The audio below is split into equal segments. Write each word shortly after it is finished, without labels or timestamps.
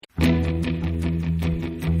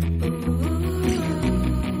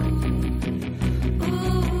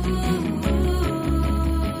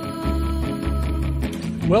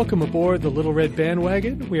Welcome aboard the Little Red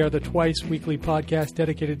Bandwagon. We are the twice-weekly podcast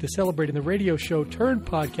dedicated to celebrating the radio show turned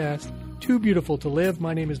podcast, Too Beautiful to Live.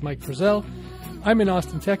 My name is Mike Frizzell. I'm in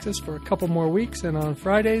Austin, Texas for a couple more weeks, and on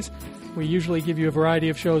Fridays, we usually give you a variety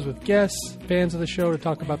of shows with guests, fans of the show, to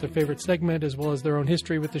talk about their favorite segment as well as their own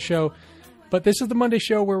history with the show. But this is the Monday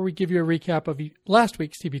show where we give you a recap of last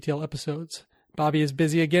week's TBTL episodes. Bobby is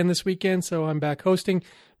busy again this weekend, so I'm back hosting.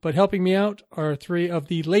 But helping me out are three of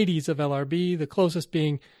the ladies of LRB, the closest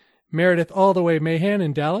being Meredith all the way Mahan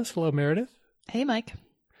in Dallas. Hello, Meredith. Hey, Mike.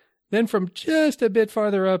 Then from just a bit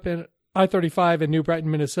farther up in I-35 in New Brighton,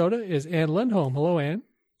 Minnesota is Ann Lindholm. Hello, Ann.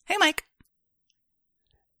 Hey, Mike.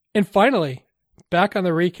 And finally, back on the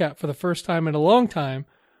recap for the first time in a long time,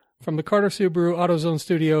 from the Carter Subaru AutoZone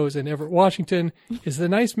Studios in Everett, Washington, is the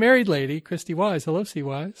nice married lady, Christy Wise. Hello, C.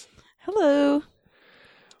 Wise. Hello.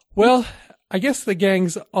 Well, I guess the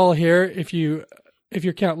gang's all here if you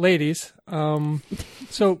count ladies.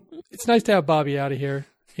 So it's nice to have Bobby out of here.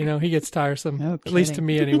 You know, he gets tiresome, at least to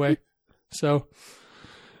me anyway. So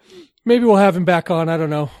maybe we'll have him back on. I don't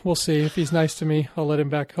know. We'll see. If he's nice to me, I'll let him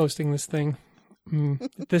back hosting this thing.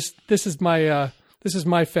 This is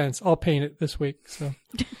my fence. I'll paint it this week. So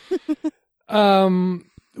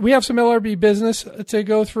we have some LRB business to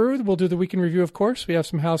go through. We'll do the weekend review, of course. We have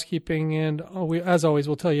some housekeeping, and as always,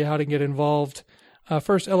 we'll tell you how to get involved.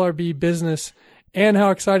 First, LRB business. And how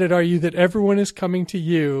excited are you that everyone is coming to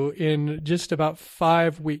you in just about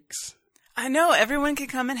 5 weeks? I know. Everyone can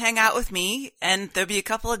come and hang out with me, and there'll be a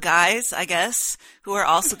couple of guys, I guess, who are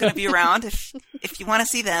also going to be around if you want to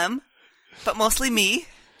see them, but mostly me.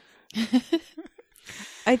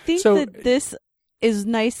 I think that this is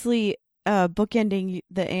nicely bookending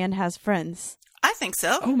that Anne has friends. I think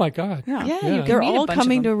so. Oh, my God. Yeah. They're all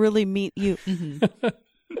coming to really meet you. Mm-hmm.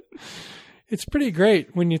 It's pretty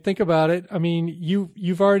great when you think about it. I mean,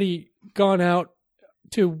 you've already gone out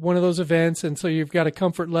to one of those events, and so you've got a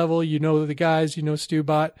comfort level. You know the guys, you know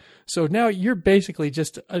Stubot. So now you're basically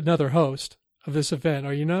just another host of this event,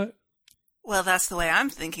 are you not? Well, that's the way I'm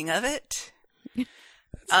thinking of it. Nice.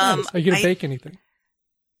 Are you going to bake anything?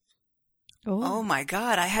 Oh, my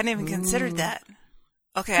God. I hadn't even considered that.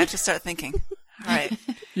 Okay, I have to start thinking. All right.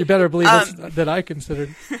 You better believe that I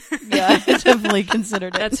considered. Yeah, I definitely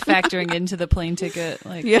considered it. That's factoring into the plane ticket.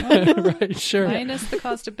 Right, sure. Minus the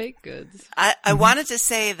cost of baked goods. I wanted to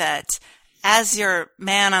say that as your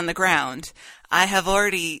man on the ground, I have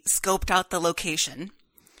already scoped out the location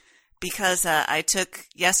because I took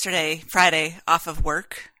Friday, off of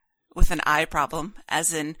work with an eye problem,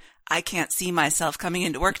 as in I can't see myself coming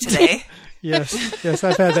into work today. Yes,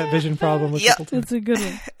 I've had that vision problem with people too. That's a good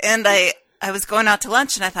one. And I was going out to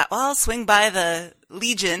lunch, and I thought, well, I'll swing by the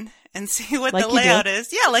Legion and see what the layout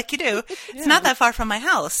is. Yeah, like you do. Yeah. It's not that far from my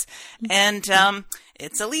house. And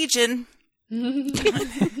it's a Legion. Did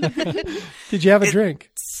you have a drink?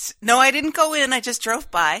 No, I didn't go in. I just drove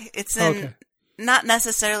by. It's in not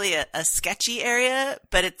necessarily a sketchy area,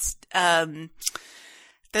 but it's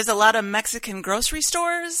there's a lot of Mexican grocery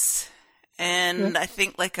stores, and I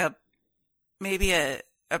think like maybe a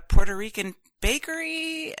Puerto Rican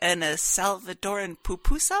bakery and a Salvadoran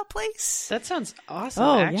pupusa place. That sounds awesome.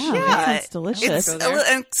 Oh, actually. yeah, that sounds delicious.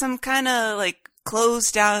 And some kind of like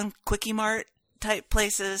closed down Quickie Mart type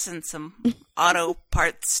places and some auto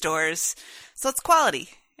parts stores. So it's quality.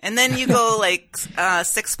 And then you go like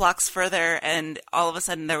 6 blocks further, and all of a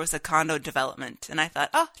sudden there was a condo development, and I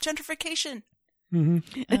thought, oh, gentrification.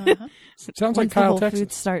 Mm-hmm. Uh-huh. Sounds like Kyle,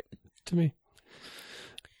 Texas start to me.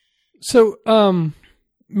 So,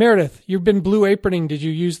 Meredith, you've been Blue Aproning. Did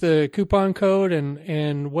you use the coupon code?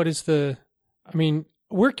 And what is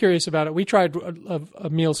we're curious about it. We tried a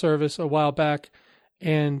meal service a while back,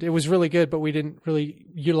 and it was really good, but we didn't really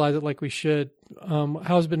utilize it like we should.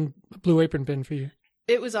 How's Blue Apron been for you?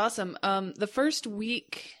 It was awesome. The first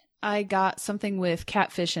week I got something with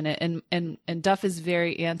catfish in it, and Duff is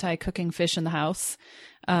very anti-cooking fish in the house.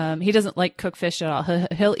 He doesn't like cooked fish at all.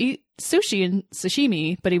 He'll eat sushi and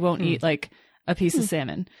sashimi, but he won't eat like a piece of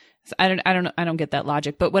salmon. So I don't get that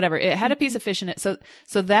logic, but whatever. It had a piece of fish in it. So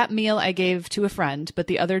that meal I gave to a friend, but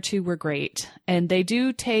the other two were great. And they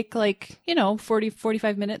do take 40,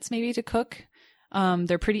 45 minutes maybe to cook.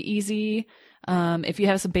 They're pretty easy. If you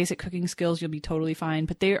have some basic cooking skills, you'll be totally fine,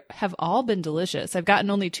 but they have all been delicious. I've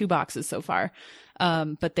gotten only 2 boxes so far.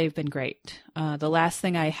 But they've been great. The last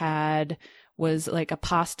thing I had was like a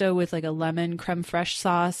pasta with like a lemon creme fraiche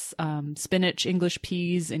sauce, spinach, English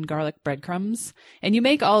peas, and garlic breadcrumbs. And you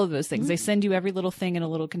make all of those things. They send you every little thing in a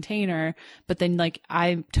little container, but then like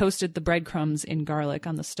I toasted the breadcrumbs in garlic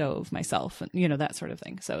on the stove myself, you know, that sort of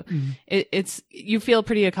thing. So it's you feel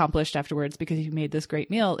pretty accomplished afterwards because you made this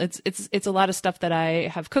great meal. It's a lot of stuff that I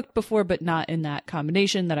have cooked before, but not in that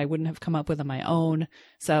combination that I wouldn't have come up with on my own.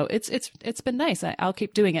 So it's been nice. I'll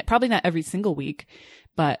keep doing it. Probably not every single week,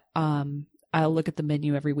 but I'll look at the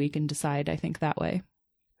menu every week and decide, I think, that way.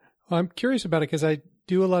 Well, I'm curious about it because I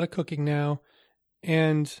do a lot of cooking now,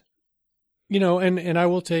 and, you know, and I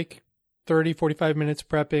will take 30, 45 minutes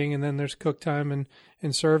prepping, and then there's cook time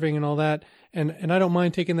and serving and all that. And I don't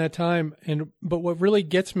mind taking that time. But what really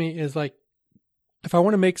gets me is like, if I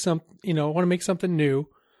want to make something new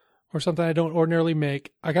or something I don't ordinarily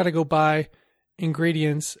make, I got to go buy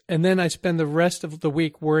ingredients. And then I spend the rest of the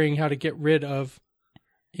week worrying how to get rid of,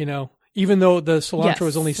 you know, even though the cilantro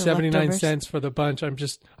is only 79 cents for the bunch,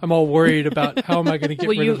 I'm all worried about how am I going to get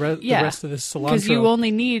rid of the rest of this cilantro. Because you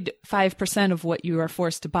only need 5% of what you are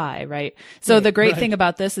forced to buy, right? So the great thing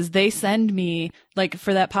about this is they send me, like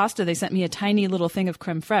for that pasta, they sent me a tiny little thing of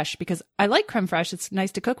creme fraiche because I like creme fraiche. It's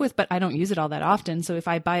nice to cook with, but I don't use it all that often. So if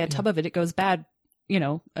I buy a tub of it, it goes bad, you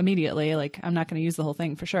know, immediately. Like I'm not going to use the whole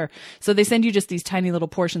thing for sure. So they send you just these tiny little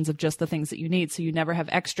portions of just the things that you need. So you never have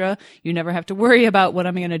extra. You never have to worry about what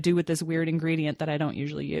I'm going to do with this weird ingredient that I don't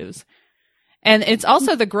usually use. And it's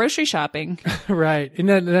also the grocery shopping. Right. And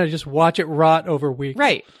then I just watch it rot over weeks.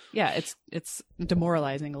 Right. Yeah. It's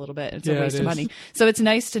demoralizing a little bit. It's a waste of money. So it's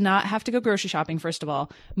nice to not have to go grocery shopping. First of all,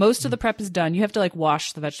 most of the prep is done. You have to like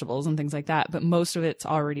wash the vegetables and things like that, but most of it's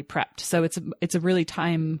already prepped. So it's a really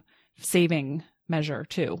time saving measure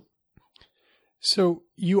too. So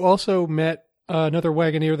you also met another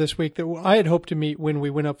Wagoneer this week that I had hoped to meet when we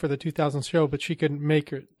went up for the 2000 show, but she couldn't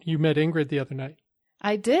make it. You met Ingrid the other night.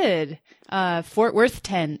 I did. Fort Worth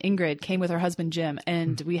 10, Ingrid came with her husband Jim,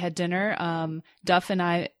 and we had dinner. Duff and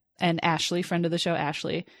I and Ashley, friend of the show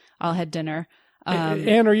Ashley, all had dinner.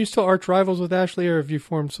 Anne, are you still arch rivals with Ashley, or have you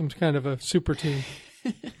formed some kind of a super team?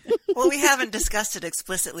 Well, we haven't discussed it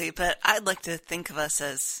explicitly, but I'd like to think of us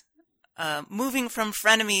as moving from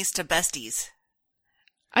frenemies to besties.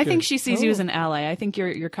 I think she sees you as an ally. I think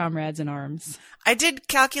you're comrades in arms. I did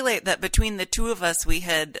calculate that between the two of us, we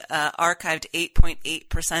had archived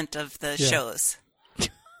 8.8% of the shows.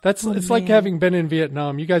 It's like having been in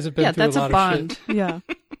Vietnam. You guys have been through a lot of shit. Yeah.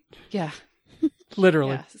 Yeah.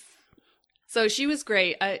 Literally. Yes. So she was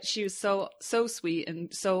great. She was so sweet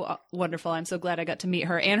and so wonderful. I'm so glad I got to meet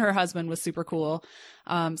her, and her husband was super cool.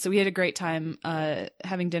 So we had a great time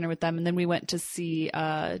having dinner with them, and then we went to see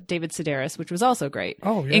David Sedaris, which was also great.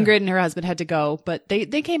 Oh, yeah. Ingrid and her husband had to go, but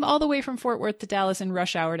they came all the way from Fort Worth to Dallas in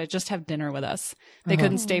rush hour to just have dinner with us. They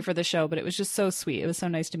couldn't stay for the show, but it was just so sweet. It was so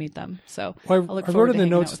nice to meet them. So I wrote in the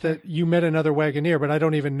notes that you met another Wagoneer, but I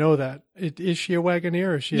don't even know that. Is she a Wagoneer?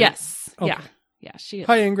 Or is she? Yes. Okay. Yeah, she is.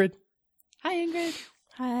 Hi, Ingrid. Hi, Ingrid.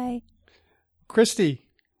 Hi. Christy,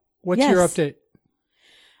 what's your update?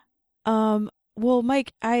 Well,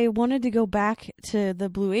 Mike, I wanted to go back to the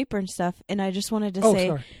Blue Apron stuff, and I just wanted to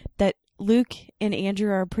say that Luke and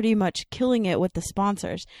Andrew are pretty much killing it with the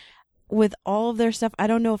sponsors. With all of their stuff, I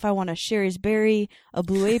don't know if I want a Sherry's Berry, a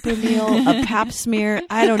Blue Apron meal, a Pap smear.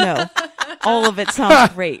 I don't know. All of it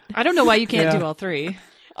sounds great. I don't know why you can't do all three.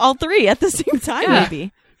 All three at the same time,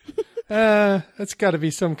 maybe. That's got to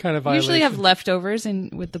be some kind of violation. Usually have leftovers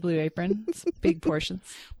with the Blue Apron. It's big portions.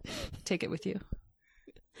 Take it with you.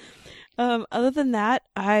 Other than that,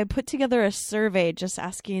 I put together a survey just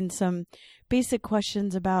asking some basic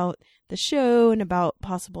questions about the show and about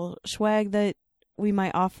possible swag that we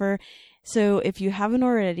might offer. So if you haven't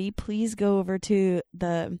already, please go over to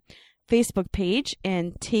the Facebook page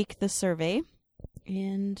and take the survey,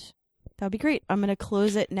 and that'll be great. I'm going to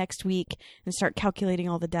close it next week and start calculating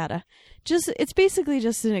all the data. It's basically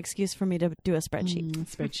just an excuse for me to do a spreadsheet.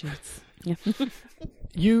 Spreadsheets. Yeah.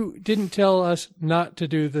 You didn't tell us not to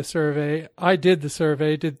do the survey. I did the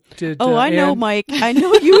survey. Did I know, Mike. I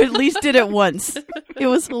know you at least did it once. It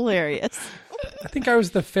was hilarious. I think I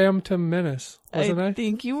was the Phantom Menace, wasn't I? I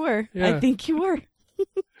think you were. Yeah. I think you were.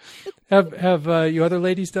 Have you other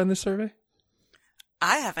ladies done the survey?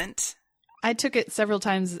 I haven't. I took it several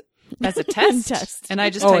times as a test, and I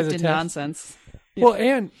just typed in nonsense. Yeah. Well,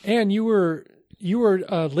 Anne, you were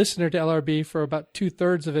a listener to LRB for about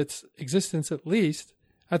 2/3 of its existence at least.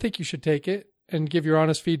 I think you should take it and give your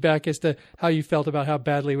honest feedback as to how you felt about how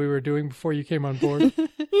badly we were doing before you came on board.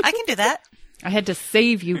 I can do that. I had to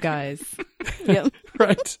save you guys. Yep.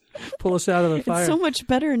 Right. Pull us out of the fire. It's so much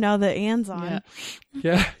better now that Anne's on.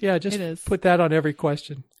 Yeah. Just put that on every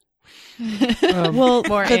question. Well,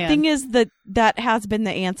 More the Anne. thing is that has been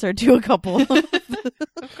the answer to a couple. Of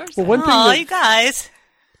course. Well, one thing Oh, that- you guys.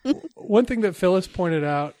 One thing that Phyllis pointed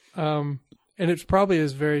out, and it probably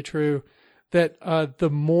is very true, that the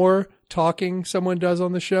more talking someone does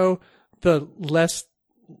on the show, the less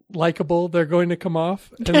likable they're going to come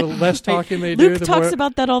off, and the less talking they do, Luke the talks more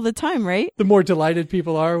about that all the time, right? the more delighted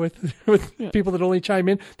people are with people that only chime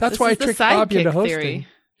in. That's This why I is the tricked Bobby into sidekick hosting. theory.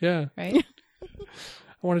 Yeah, Right?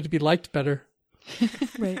 I wanted to be liked better.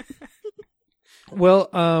 Right. Well,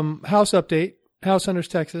 house update, House Hunters,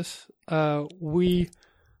 Texas. We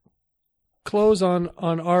close on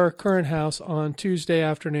our current house on Tuesday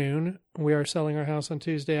afternoon. We are selling our house on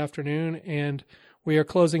Tuesday afternoon, and we are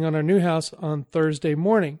closing on our new house on Thursday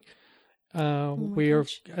morning. We are,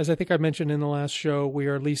 as I think I mentioned in the last show, we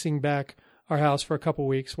are leasing back our house for a couple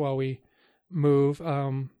weeks while we move.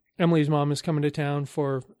 Emily's mom is coming to town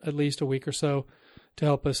for at least a week or so to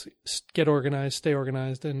help us get organized, stay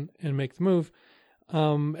organized, and make the move.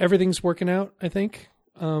 Everything's working out, I think.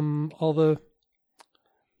 All the,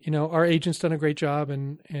 our agent's done a great job,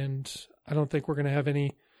 and I don't think we're going to have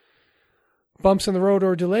any bumps in the road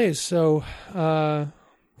or delays. So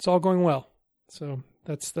it's all going well. So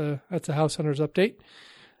that's the House Hunters update.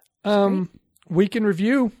 Week in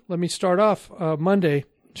review. Let me start off. Monday,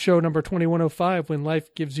 show number 2105, When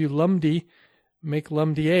Life Gives You Lumdy, Make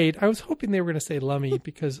Lumdy Aid. I was hoping they were going to say Lummy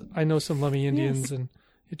because I know some Lummy Indians, and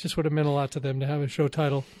it just would have meant a lot to them to have a show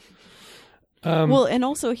title. Well, and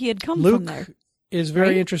also he had come Luke from there. is very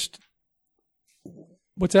right? interested.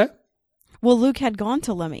 What's that? Well, Luke had gone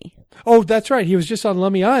to Lummy. Oh, that's right. He was just on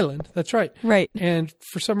Lummy Island. That's right. Right. And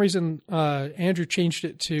for some reason, Andrew changed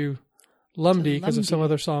it to Lumdy because of some Lumdy.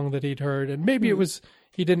 other song that he'd heard. And maybe it was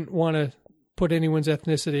he didn't want to put anyone's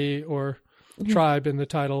ethnicity or tribe in the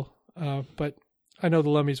title. But I know the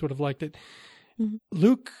Lummies would have liked it.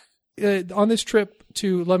 Luke, on this trip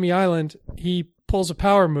to Lummy Island, he pulls a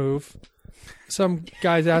power move. Some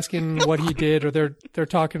guy's asking what he did, or they're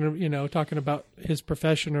talking about his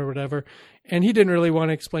profession or whatever, and he didn't really want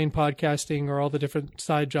to explain podcasting or all the different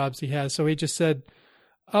side jobs he has. So he just said,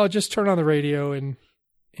 "Oh, just turn on the radio and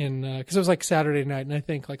because it was like Saturday night, and I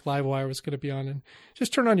think like Livewire was going to be on, and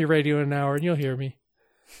just turn on your radio in an hour and you'll hear me."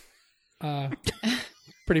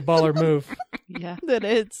 Pretty baller move. Yeah. That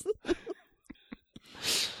is.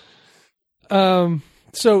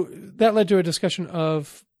 So that led to a discussion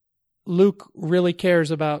of Luke really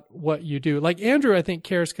cares about what you do. Like Andrew, I think,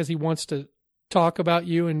 cares because he wants to talk about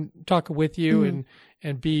you and talk with you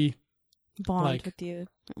and be Bond with you.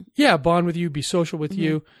 bond with you, be social with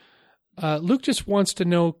you. Luke just wants to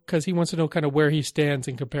know because he wants to know kind of where he stands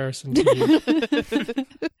in comparison to you.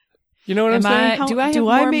 You know what I'm saying? Do I have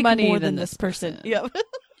more make money more than this this person? Yep.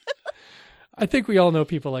 I think we all know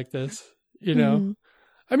people like this,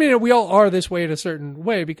 I mean, we all are this way in a certain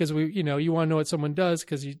way because you want to know what someone does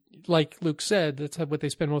because like Luke said, that's what they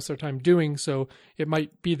spend most of their time doing. So it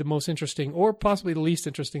might be the most interesting or possibly the least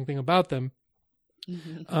interesting thing about them.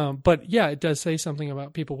 But yeah, it does say something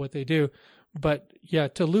about people, what they do. But yeah,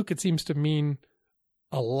 to Luke, it seems to mean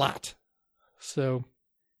a lot. So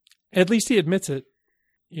at least he admits it,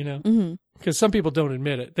 because some people don't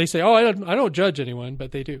admit it. They say, "Oh, I don't judge anyone,"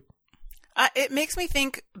 but they do. It makes me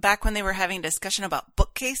think back when they were having a discussion about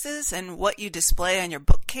bookcases and what you display on your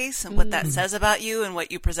bookcase and what that says about you and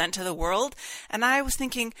what you present to the world. And I was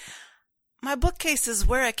thinking, my bookcase is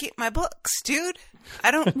where I keep my books, dude. I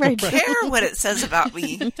don't care what it says about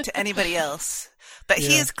me to anybody else. But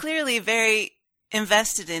he is clearly very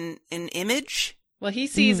invested in image. Well, he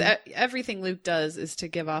sees everything Luke does is to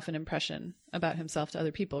give off an impression about himself to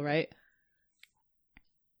other people, right?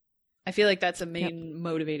 I feel like that's a main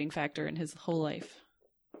motivating factor in his whole life.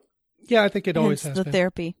 Yeah, I think it always Hence has the been.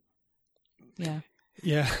 therapy. Yeah.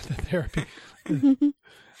 Yeah, the therapy.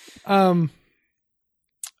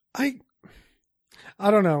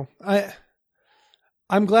 I don't know.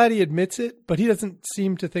 I'm glad he admits it, but he doesn't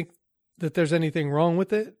seem to think that there's anything wrong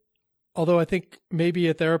with it. Although I think maybe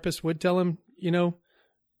a therapist would tell him,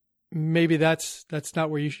 maybe that's not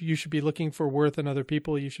where you should be looking for worth in other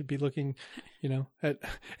people. You should be looking,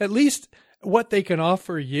 at least what they can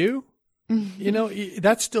offer you.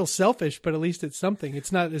 That's still selfish, but at least it's something.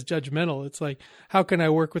 It's not as judgmental. It's like, how can I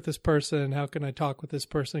work with this person? How can I talk with this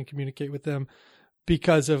person and communicate with them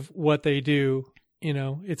because of what they do?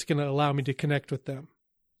 It's going to allow me to connect with them.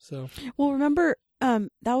 So, well, remember, that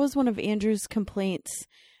was one of Andrew's complaints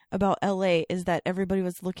about LA is that everybody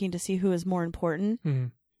was looking to see who is more important.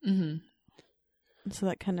 So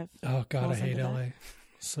that kind of, oh God, I falls hate into LA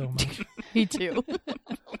so much. me too.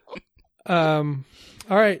 All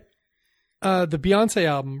right. The Beyonce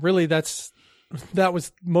album, really, that's that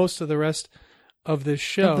was most of the rest of this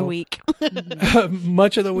show. Of the week.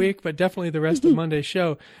 Much of the week, but definitely the rest of Monday's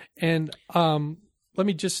show. And let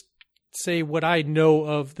me just say what I know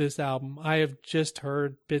of this album. I have just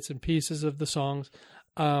heard bits and pieces of the songs.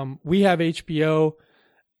 We have HBO,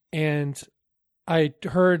 and I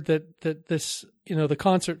heard that this, the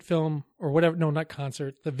concert film or whatever, no, not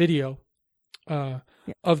concert, the video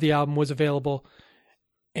of the album was available.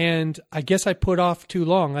 And I guess I put off too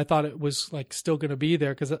long. I thought it was like still going to be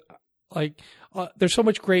there because there's so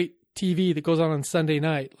much great TV that goes on Sunday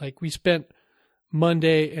night. Like we spent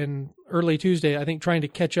Monday and early Tuesday, I think, trying to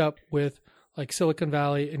catch up with like Silicon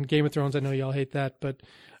Valley and Game of Thrones. I know y'all hate that, but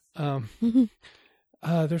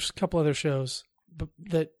there's a couple other shows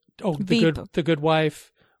The Good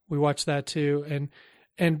Wife. We watched that too, and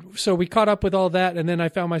so we caught up with all that, and then I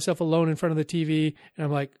found myself alone in front of the TV, and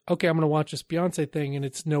I'm like, okay, I'm going to watch this Beyonce thing, and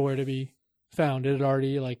it's nowhere to be found. It had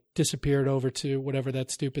already like disappeared over to whatever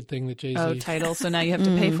that stupid thing that Jay-Z. Oh, Tidal. So now you have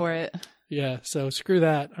to pay for it. Yeah. So screw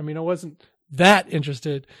that. I mean, I wasn't that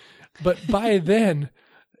interested, but by then,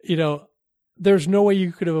 there's no way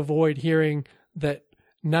you could have avoided hearing that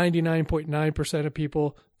 99.9% of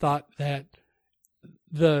people thought that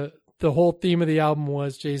the whole theme of the album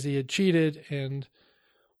was Jay-Z had cheated, and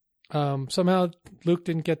somehow Luke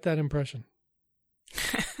didn't get that impression.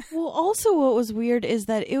 Well, also what was weird is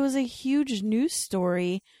that it was a huge news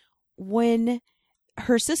story when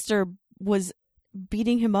her sister was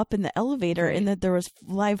beating him up in the elevator, and that there was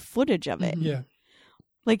live footage of it. Yeah.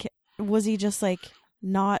 Like, was he just like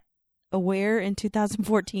not aware in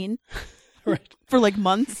 2014? Right. For like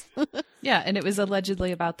months? Yeah, and it was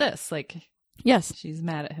allegedly about this. Like, yes, she's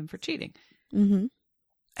mad at him for cheating. Mm-hmm.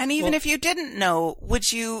 And even if you didn't know,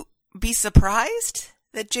 would you be surprised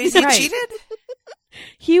that Jay-Z cheated?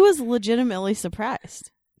 He was legitimately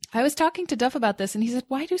surprised. I was talking to Duff about this, and he said,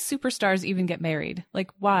 why do superstars even get married?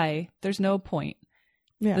 Like, why? There's no point.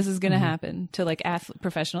 Yeah. This is going to happen to like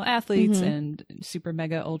professional athletes and super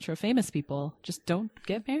mega ultra famous people. Just don't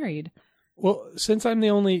get married. Well, since I'm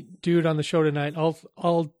the only dude on the show tonight,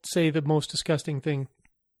 I'll say the most disgusting thing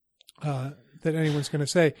that anyone's going to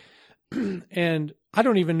say. And I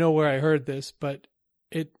don't even know where I heard this, but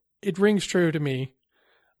it rings true to me.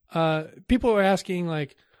 People are asking,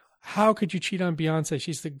 like, how could you cheat on Beyonce?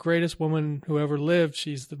 She's the greatest woman who ever lived.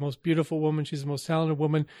 She's the most beautiful woman. She's the most talented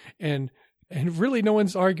woman. And really no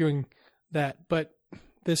one's arguing that. But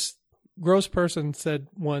this gross person said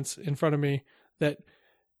once in front of me that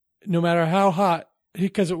no matter how hot,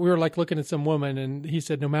 because we were like looking at some woman, and he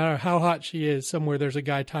said, no matter how hot she is, somewhere there's a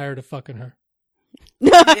guy tired of fucking her.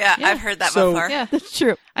 Yeah, I've heard that before. Yeah, that's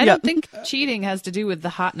true. I don't think cheating has to do with the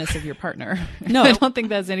hotness of your partner. No, I don't think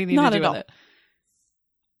that has anything to do with it.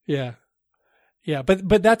 Yeah. Yeah.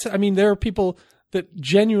 But that's, I mean, there are people that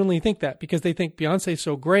genuinely think that because they think Beyonce's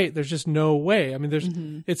so great. There's just no way. I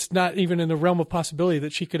mean, it's not even in the realm of possibility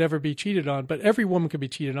that she could ever be cheated on, but every woman could be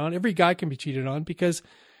cheated on. Every guy can be cheated on because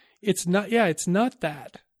it's not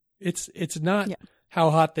that. It's not how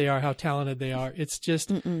hot they are, how talented they are. It's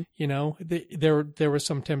just, there was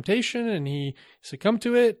some temptation and he succumbed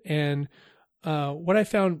to it. And what I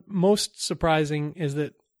found most surprising is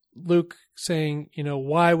that Luke saying,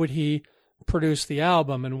 why would he produce the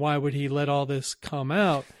album and why would he let all this come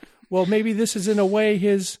out? Well, maybe this is in a way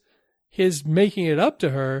his making it up to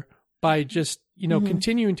her by just,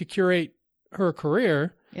 continuing to curate her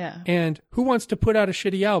career. Yeah. And who wants to put out a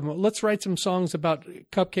shitty album? Let's write some songs about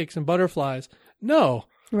cupcakes and butterflies. No.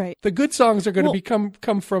 Right. The good songs are going to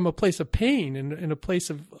come from a place of pain and a place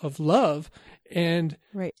of love. And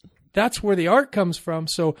that's where the art comes from.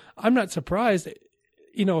 So I'm not surprised.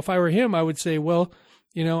 If I were him, I would say, well,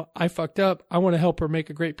 I fucked up. I want to help her make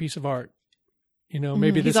a great piece of art.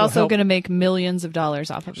 Maybe this he's also going to make millions of dollars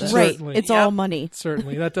off of this. Right. It's all money.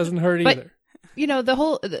 Certainly. That doesn't hurt either. You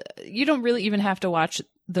don't really even have to watch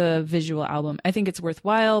the visual album. I think it's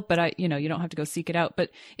worthwhile, but you don't have to go seek it out.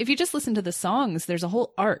 But if you just listen to the songs, there's a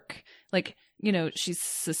whole arc. Like, she's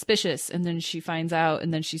suspicious and then she finds out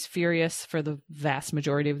and then she's furious for the vast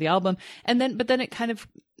majority of the album. But then it kind of,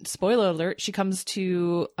 spoiler alert, she comes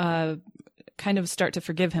to, kind of start to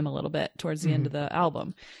forgive him a little bit towards the end of the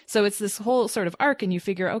album. So it's this whole sort of arc and you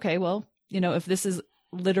figure, okay, well, if this is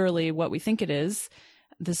literally what we think it is,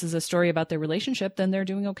 this is a story about their relationship, then they're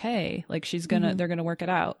doing okay. Like they're going to work it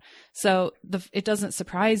out. So it doesn't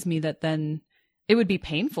surprise me that then it would be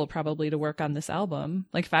painful probably to work on this album.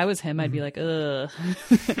 Like if I was him, I'd be like, ugh,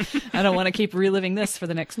 I don't want to keep reliving this for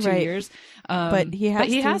the next 2 years. But he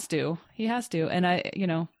has to.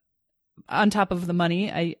 And on top of the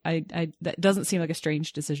money, I that doesn't seem like a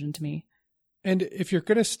strange decision to me. And if you're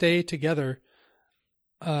going to stay together,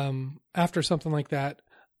 after something like that,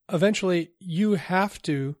 eventually you have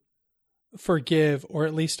to forgive or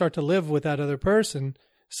at least start to live with that other person.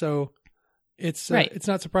 So it's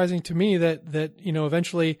not surprising to me that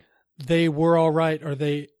eventually they were all right, or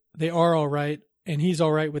they are all right, and he's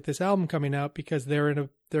all right with this album coming out because they're in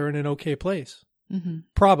an okay place. Mm-hmm.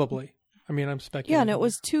 Probably. I mean, I'm speculating. Yeah, and it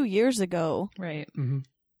was 2 years ago. Right. Mm-hmm.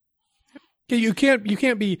 You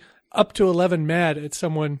can't be up to 11 mad at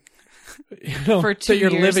someone for 2 that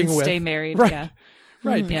you're years living and with. Stay married. Right. Yeah.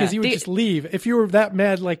 Right, because Yeah. you would just leave. If you were that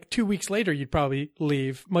mad like 2 weeks later, you'd probably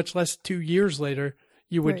leave. Much less 2 years later,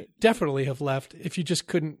 you would definitely have left if you just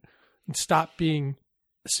couldn't stop being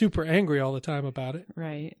super angry all the time about it.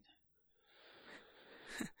 Right.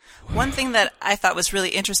 One thing that I thought was really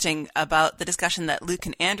interesting about the discussion that Luke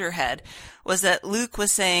and Andrew had was that Luke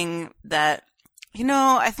was saying that,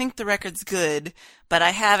 I think the record's good, but I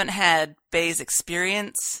haven't had Bay's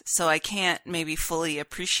experience, so I can't maybe fully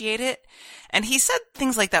appreciate it. And he said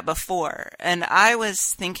things like that before. And I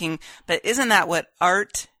was thinking, but isn't that what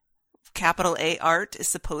art, capital A art, is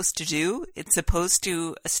supposed to do? It's supposed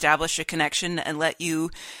to establish a connection and let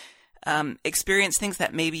you experience things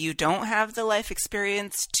that maybe you don't have the life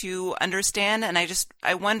experience to understand. And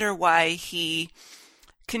I wonder why he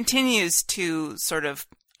continues to sort of,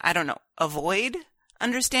 avoid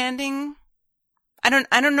understanding. I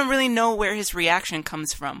don't really know where his reaction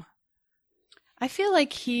comes from. I feel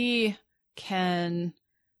like he can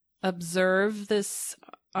observe this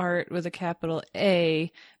art with a capital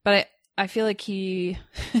A, but I feel like he,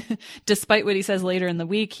 despite what he says later in the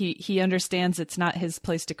week, he understands it's not his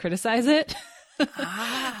place to criticize it.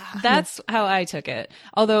 That's how I took it.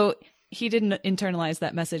 Although he didn't internalize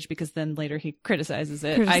that message because then later he criticizes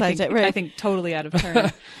it. I think totally out of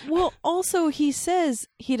turn. Well, also he says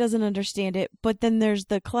he doesn't understand it, but then there's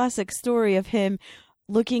the classic story of him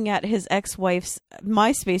looking at his ex-wife's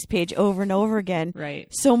MySpace page over and over again. Right.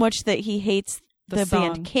 So much that he hates the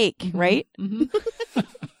band Cake, mm-hmm. right? Mm-hmm.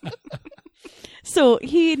 So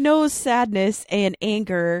he knows sadness and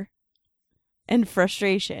anger and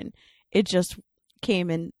frustration. It just came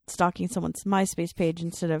in stalking someone's MySpace page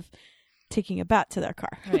instead of taking a bat to their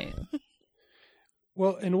car. Right.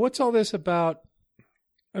 Well, and what's all this about?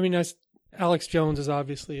 I mean, Alex Jones is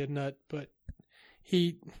obviously a nut, but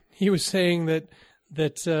he was saying that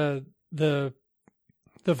the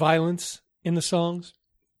violence in the songs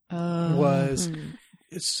was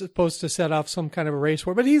it's supposed to set off some kind of a race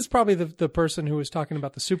war. But he's probably the person who was talking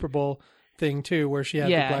about the Super Bowl thing too, where she had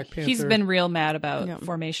the Black Panther. He's been real mad about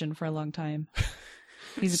Formation for a long time.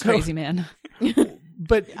 He's a crazy man.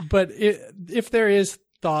 But if there is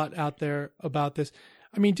thought out there about this,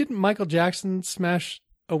 I mean, didn't Michael Jackson smash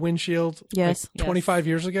a windshield 25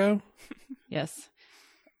 years ago? Yes.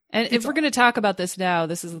 And if we're going to talk about this now,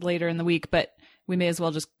 this is later in the week, but we may as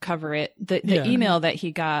well just cover it. The email that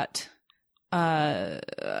he got,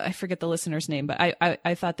 I forget the listener's name, but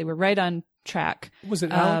I thought they were right on track. Was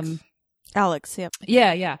it Alex? Alex, yep.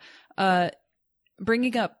 Yeah.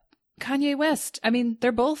 Bringing up Kanye West. I mean,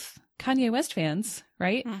 they're both Kanye West fans,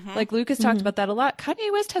 right? Mm-hmm. Like Luke has talked about that a lot.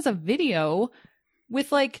 Kanye West has a video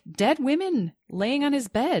with like dead women laying on his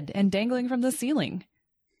bed and dangling from the ceiling.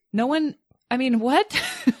 No one, I mean, what?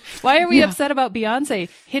 Why are we upset about Beyonce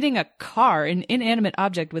hitting a car, an inanimate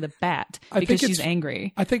object, with a bat because she's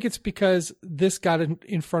angry? I think it's because this got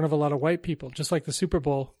in front of a lot of white people, just like the Super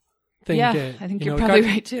Bowl thing did. I think you're probably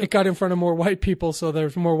right too. It got in front of more white people, so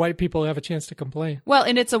there's more white people who have a chance to complain. Well,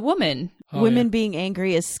 and it's a woman. Women being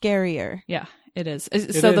angry is scarier. Yeah, it is.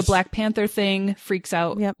 The Black Panther thing freaks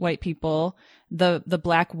out white people. The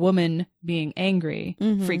black woman being angry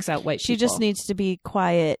freaks out white people. She just needs to be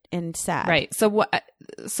quiet and sad. Right. So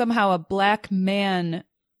somehow a black man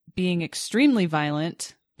being extremely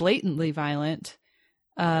violent, blatantly violent,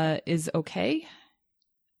 is okay.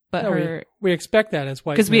 But we expect that as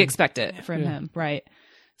white because we expect it from him, right?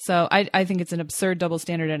 So I think it's an absurd double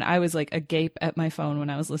standard, and I was like agape at my phone when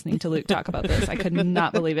I was listening to Luke talk about this. I could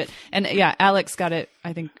not believe it. And Alex got it,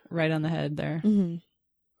 I think, right on the head there. Mm-hmm.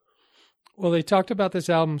 Well, they talked about this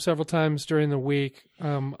album several times during the week.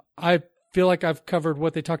 I feel like I've covered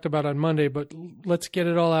what they talked about on Monday, but let's get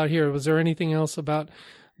it all out here. Was there anything else about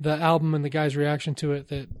the album and the guys' reaction to it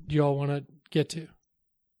that you all want to get to?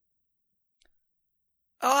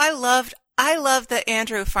 Oh, I loved that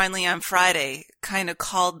Andrew finally on Friday kind of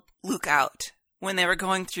called Luke out when they were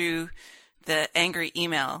going through the angry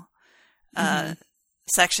email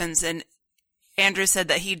sections, and Andrew said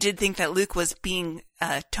that he did think that Luke was being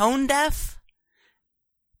tone deaf.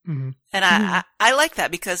 Mm-hmm. And I like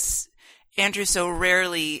that because Andrew so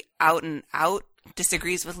rarely out and out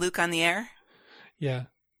disagrees with Luke on the air. Yeah.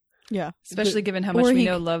 Yeah. Especially given how much we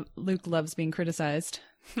know Luke loves being criticized.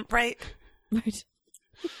 Right. Right.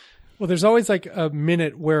 Well, there's always like a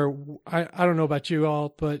minute where I don't know about you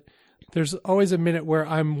all, but there's always a minute where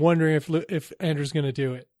I'm wondering if Andrew's going to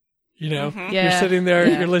do it. You know, You're sitting there,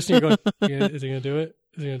 you're listening, you're going, is he going to do it?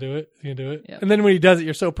 Is he going to do it? Is he going to do it? Yep. And then when he does it,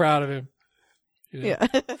 you're so proud of him. You know? Yeah.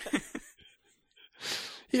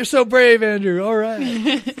 You're so brave, Andrew. All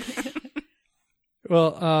right.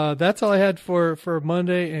 Well, that's all I had for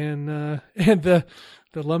Monday and the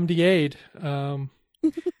Lumdiade. On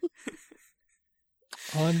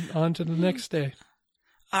to the next day.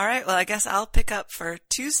 All right. Well, I guess I'll pick up for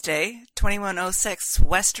Tuesday, 2106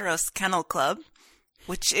 Westeros Kennel Club,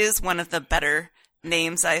 which is one of the better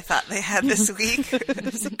names I thought they had this week.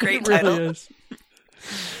 It's a great title. Really is.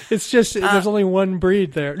 It's just there's only one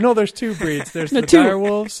breed there. No, there's two breeds. There's the two.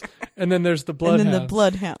 direwolves, and then there's the bloodhounds. And then the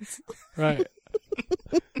bloodhounds. Right.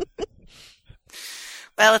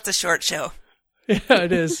 Well, it's a short show. Yeah,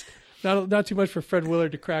 it is. Not too much for Fred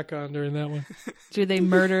Willard to crack on during that one. Do they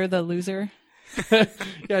murder the loser?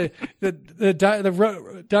 Yeah,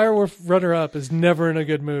 the direwolf runner-up is never in a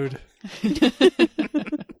good mood.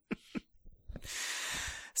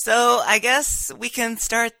 So I guess we can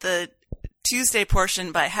start the Tuesday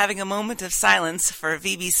portion by having a moment of silence for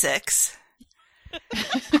VB6.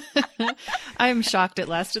 I'm shocked it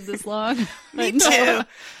lasted this long. Me too.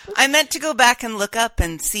 I meant to go back and look up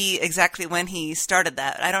and see exactly when he started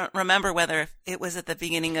that. I don't remember whether it was at the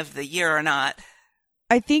beginning of the year or not.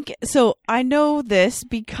 I think so. I know this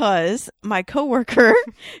because my coworker,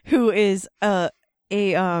 who is a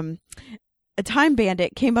time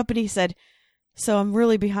bandit, came up and he said, "So I'm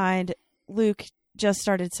really behind. Luke just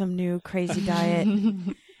started some new crazy diet."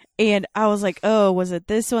 And I was like, "Oh, was it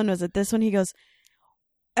this one? Was it this one?" He goes,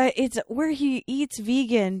 "It's where he eats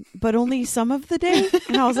vegan, but only some of the day."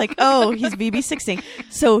 And I was like, "Oh, he's VB6ing."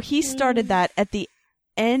 So he started that at the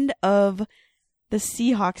end of the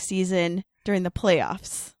Seahawks season during the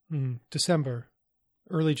playoffs. December,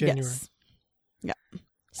 early January. Yes. Yeah.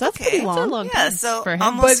 So that's pretty long. That's a long time so for him.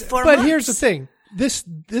 almost 4 But months. here's the thing. This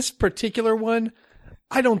particular one,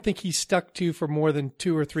 I don't think he stuck to for more than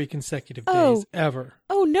 2 or 3 consecutive days ever.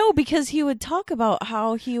 Oh, no, because he would talk about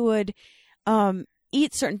how he would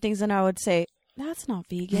eat certain things, and I would say, "That's not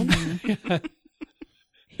vegan."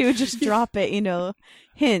 He would just drop it,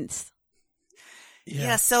 hints.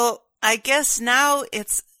 Yeah, so I guess now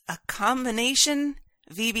it's a combination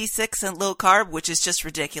VB6 and low carb, which is just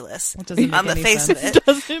ridiculous. It doesn't make on the any face sense.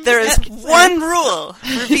 of it. There is one rule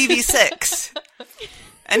for VB6.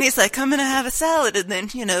 And he's like, "I'm going to have a salad and then,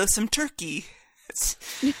 some turkey."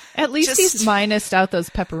 At least he's minused out those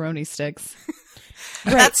pepperoni sticks.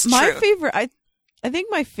 Right. That's true. My favorite, I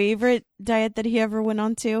think my favorite diet that he ever went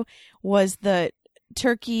on to was the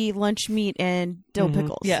turkey, lunch meat, and dill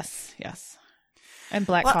pickles. Yes. And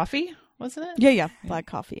black coffee, wasn't it? Yeah. Black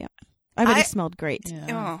coffee, yeah. I bet it smelled great.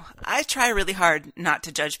 Yeah. I try really hard not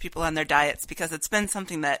to judge people on their diets because it's been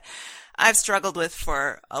something that I've struggled with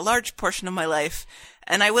for a large portion of my life.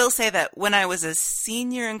 And I will say that when I was a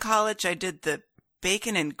senior in college, I did the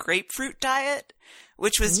bacon and grapefruit diet,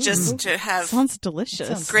 which was just to have Sounds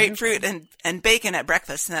delicious. grapefruit and bacon at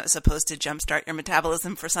breakfast, and that was supposed to jumpstart your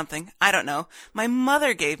metabolism for something. I don't know. My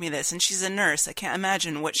mother gave me this, and she's a nurse. I can't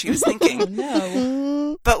imagine what she was thinking.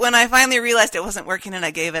 No. But when I finally realized it wasn't working and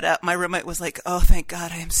I gave it up, my roommate was like, "Oh, thank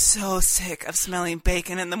God, I am so sick of smelling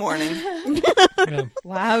bacon in the morning." Yeah.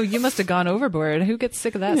 Wow, you must have gone overboard. Who gets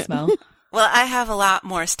sick of that smell? Well, I have a lot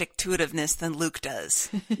more stick-to-itiveness than Luke does.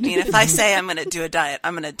 I mean, if I say I'm going to do a diet,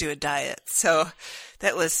 I'm going to do a diet. So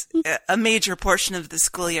that was a major portion of the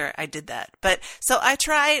school year I did that. But so I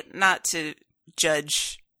try not to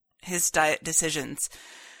judge his diet decisions.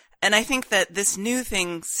 And I think that this new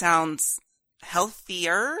thing sounds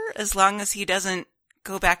healthier as long as he doesn't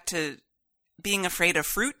go back to being afraid of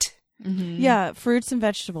fruit. Yeah, fruits and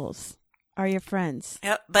vegetables are your friends.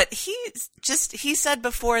 Yep, but he said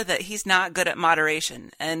before that he's not good at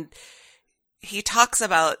moderation, and he talks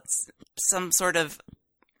about some sort of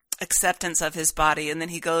acceptance of his body, and then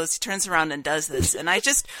he turns around and does this, and I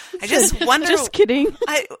just wonder. Just kidding.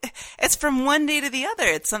 It's from one day to the other.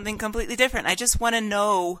 It's something completely different. I just want to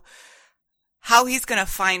know how he's going to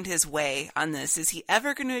find his way on this. Is he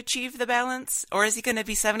ever going to achieve the balance, or is he going to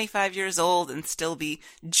be 75 years old and still be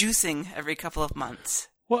juicing every couple of months?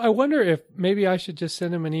 Well, I wonder if maybe I should just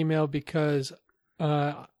send him an email because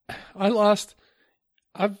I've lost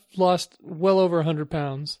well over 100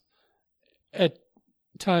 pounds at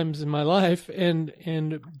times in my life, and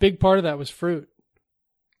a big part of that was fruit.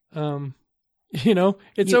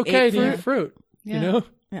 It's okay to eat fruit. Yeah.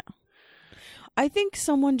 Yeah. I think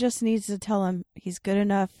someone just needs to tell him he's good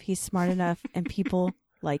enough, he's smart enough, and people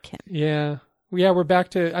like him. Yeah. Yeah, we're back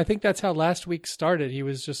to, I think that's how last week started. He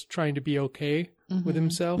was just trying to be okay with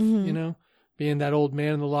himself, you know, being that old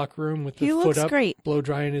man in the locker room with the foot up, great. blow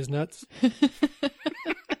drying his nuts.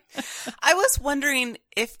 I was wondering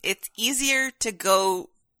if it's easier to go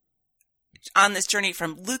on this journey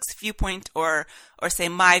from Luke's viewpoint or say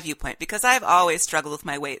my viewpoint, because I've always struggled with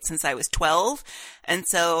my weight since I was 12. And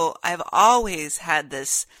so I've always had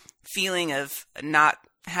this feeling of not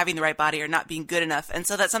having the right body or not being good enough. And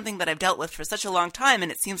so that's something that I've dealt with for such a long time.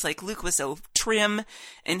 And it seems like Luke was so trim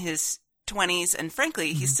in his 20s. And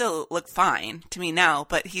frankly, he still looked fine to me now,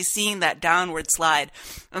 but he's seeing that downward slide.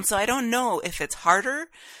 And so I don't know if it's harder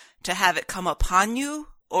to have it come upon you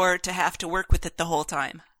or to have to work with it the whole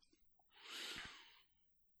time.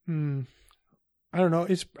 I don't know.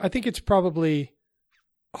 I think it's probably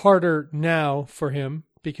harder now for him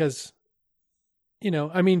because, you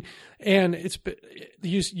know, I mean, and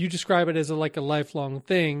you describe it as like a lifelong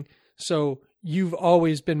thing. So you've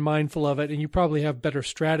always been mindful of it and you probably have better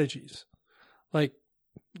strategies. Like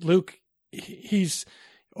Luke, he's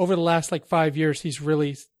over the last like 5 years, he's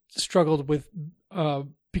really struggled with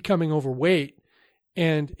becoming overweight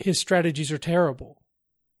and his strategies are terrible.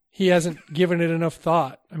 He hasn't given it enough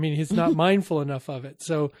thought. I mean, he's not mindful enough of it.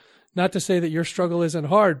 So not to say that your struggle isn't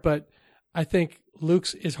hard, but I think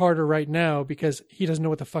Luke's is harder right now because he doesn't know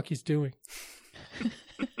what the fuck he's doing.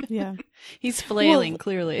 Yeah. He's flailing,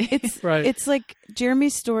 clearly. It's right. It's like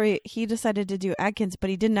Jeremy's story. He decided to do Atkins, but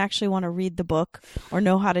he didn't actually want to read the book or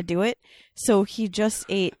know how to do it. So he just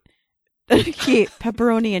ate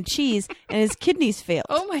pepperoni and cheese, and his kidneys failed.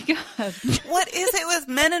 Oh my God. What is it with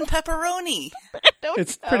men and pepperoni?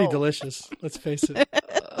 It's pretty delicious. Let's face it.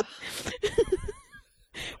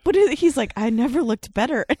 But he's like, I never looked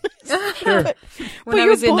better. Sure. When I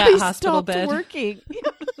was in that hospital stopped bed. working.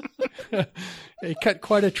 He cut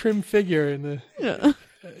quite a trim figure in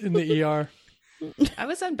the ER. I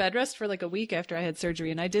was on bed rest for like a week after I had surgery,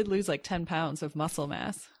 and I did lose like 10 pounds of muscle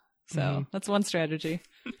mass. So that's one strategy.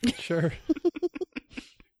 Sure.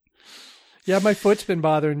 Yeah, my foot's been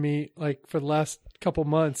bothering me like for the last couple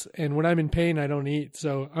months, and when I'm in pain, I don't eat.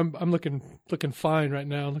 So I'm looking fine right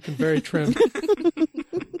now. Looking very trim.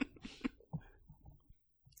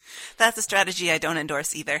 That's a strategy I don't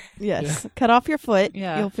endorse either. Yes. Yeah. Cut off your foot.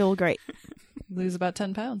 Yeah. You'll feel great. Lose about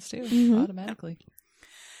 10 pounds too, automatically.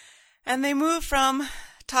 And they move from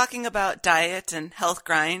talking about diet and health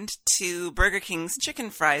grind to Burger King's chicken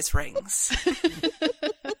fries rings.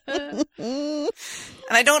 And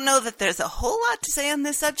I don't know that there's a whole lot to say on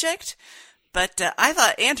this subject, but I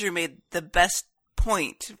thought Andrew made the best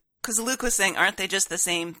point. Because Luke was saying, aren't they just the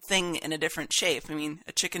same thing in a different shape? I mean,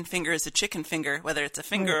 a chicken finger is a chicken finger, whether it's a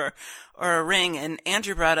finger or a ring. And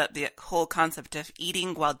Andrew brought up the whole concept of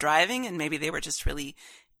eating while driving, and maybe they were just really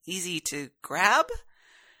easy to grab.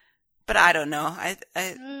 But I don't know.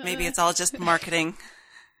 Maybe it's all just marketing.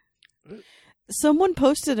 Someone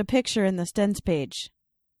posted a picture in the Stens page.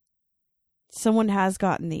 Someone has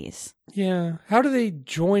gotten these. Yeah. How do they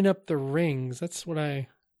join up the rings? That's what I...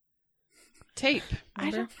 Tape.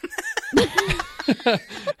 Remember?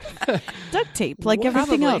 Duct tape, like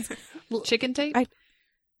everything else. Chicken tape? I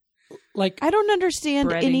don't understand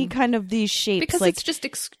Breading. any kind of these shapes. Because like, it's just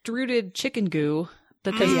extruded chicken goo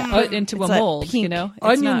that they Yeah. put into It's a like mold, pink. you know? It's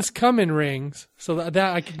Onions come in rings, so that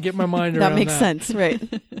I can get my mind around that makes sense, right?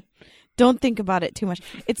 Don't think about it too much.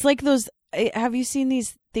 It's like those. Have you seen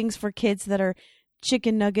these things for kids that are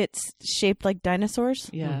chicken nuggets shaped like dinosaurs?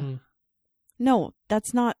 Yeah. Mm-hmm. No,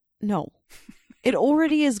 that's not. No, it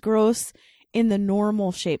already is gross in the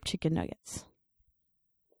normal shaped chicken nuggets.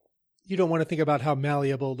 You don't want to think about how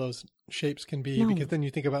malleable those shapes can be, No. because then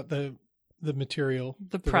you think about the material,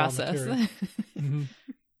 The raw process. material. Mhm.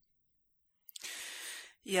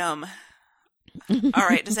 Yum. All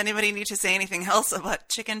right. Does anybody need to say anything else about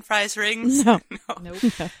chicken fries rings? No. Nope.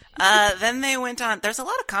 Then they went on. There's a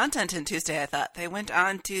lot of content in Tuesday, I thought. They went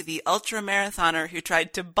on to the ultra marathoner who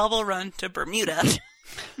tried to bubble run to Bermuda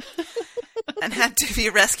and had to be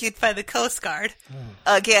rescued by the Coast Guard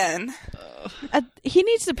again. He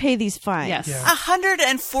needs to pay these fines. Yes. Yeah.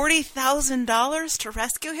 $140,000 to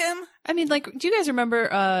rescue him? I mean, like, do you guys remember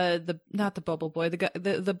not the bubble boy, the guy,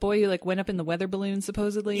 the boy who like went up in the weather balloon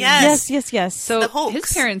supposedly? Yes. Yes. So The hoax.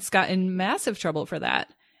 his parents got in massive trouble for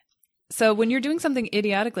that. So when you're doing something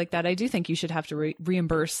idiotic like that, I do think you should have to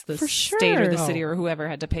reimburse the For state or the sure. city or whoever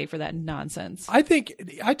had to pay for that nonsense. I think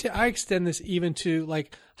I extend this even to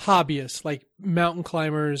like hobbyists, like mountain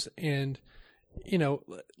climbers, and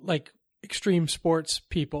like extreme sports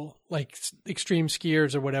people, like extreme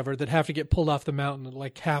skiers or whatever, that have to get pulled off the mountain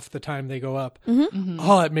like half the time they go up.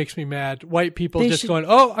 Oh, it makes me mad. White people going,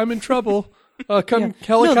 oh, I'm in trouble. Come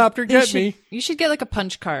helicopter, get me. You should get like a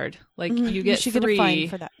punch card. Like you get should 3 get a fine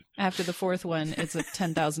for that. After the 4th one, it's a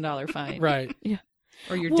 $10,000 fine. Right. Yeah.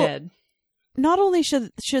 Or you're dead. Not only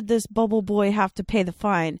should this bubble boy have to pay the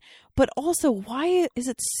fine, but also why is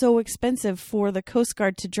it so expensive for the Coast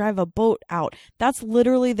Guard to drive a boat out? That's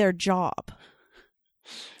literally their job.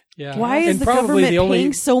 Yeah. Why is and the probably government the only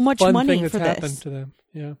paying so much fun money thing that's for happened this? to them.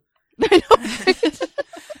 Yeah.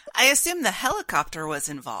 I assume the helicopter was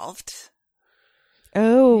involved.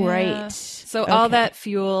 Oh, Yeah. right. So all Okay. that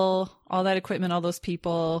fuel, all that equipment, all those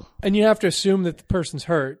people. And you have to assume that the person's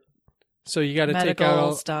hurt. So you got to take Medical out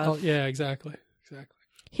all stuff. yeah, exactly.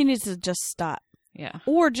 He needs to just stop. Yeah.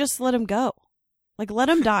 Or just let him go. Like, let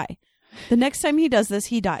him die. The next time he does this,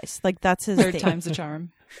 he dies. Like, that's his 3rd thing. time's the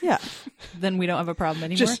charm. Yeah. Then we don't have a problem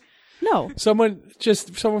anymore. Just No. someone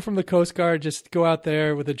from the Coast Guard just go out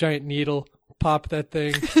there with a giant needle, pop that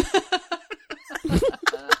thing.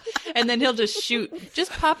 And then he'll just shoot.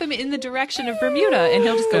 Just pop him in the direction of Bermuda, and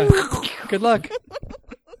he'll just go. Yeah. Good luck.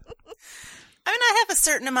 I mean, I have a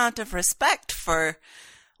certain amount of respect for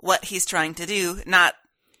what he's trying to do, not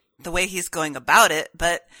the way he's going about it,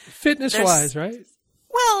 but Fitness wise, right?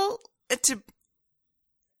 well,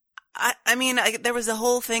 there was a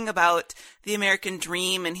whole thing about the American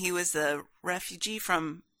dream, and he was a refugee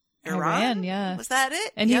from Iran. Yeah. Was that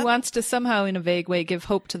it? And Yep. he wants to somehow, in a vague way, give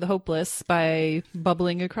hope to the hopeless by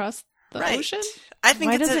bubbling across the Right. ocean. I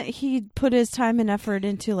think Why it's doesn't he put his time and effort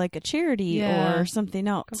into, like, a charity Yeah. or something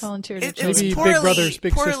else? Volunteer to it was Maybe Big poorly, Brothers,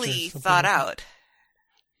 Big poorly Sisters, something thought like that. out.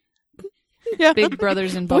 Yeah. Big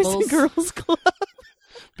Brothers and Boys Bubbles. and Girls Club.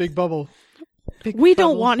 Big bubble. Big We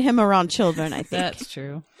don't Bubble. want him around children, I think. That's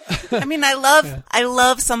true. I mean, I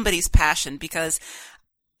love somebody's passion, because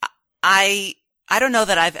I don't know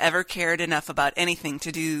that I've ever cared enough about anything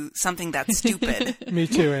to do something that's stupid. Me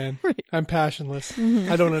too, Anne. I'm passionless.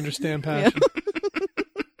 I don't understand passion.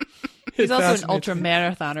 He's It also an fascinates ultra me.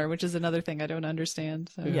 marathoner, which is another thing I don't understand.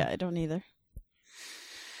 So. Yeah, I don't either.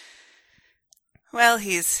 Well,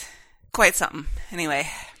 he's quite something. Anyway.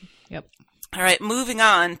 Yep. All right, moving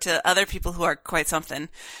on to other people who are quite something.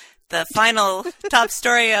 The final top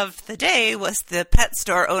story of the day was the pet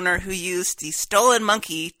store owner who used the stolen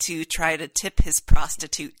monkey to try to tip his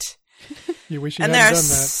prostitute. You wish you And hadn't there are done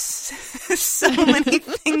that. so many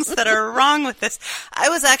things that are wrong with this. I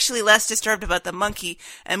was actually less disturbed about the monkey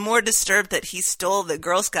and more disturbed that he stole the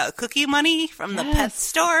Girl Scout cookie money from the pet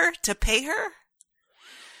store to pay her.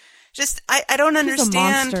 Just, I don't He's a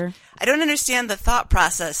understand. monster. I don't understand the thought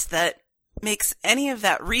process that makes any of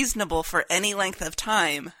that reasonable for any length of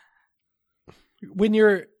time. When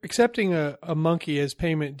you're accepting a monkey as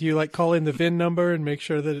payment, do you like call in the VIN number and make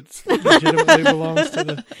sure that it's legitimately belongs to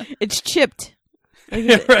the... It's chipped. Like,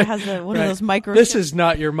 Yeah, right, it has one of right. those micro. This is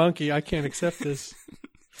not your monkey. I can't accept this.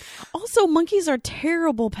 Also, monkeys are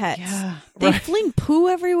terrible pets. Yeah. They Right. fling poo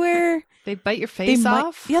everywhere. They bite your They face might-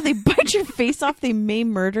 off. Yeah, they bite your face off. They may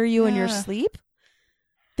murder you in your Yeah. sleep.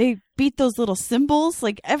 They beat those little cymbals.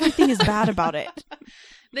 Like, everything is bad about it.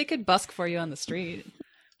 They could busk for you on the street.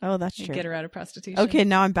 Oh, that's And true. get her out of prostitution. Okay,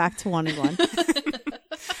 now I'm back to wanting one.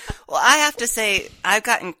 Well, I have to say, I've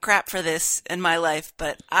gotten crap for this in my life,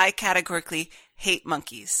 but I categorically hate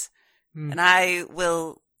monkeys. And I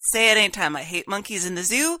will say at any time, I hate monkeys in the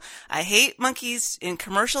zoo. I hate monkeys in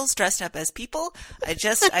commercials dressed up as people. I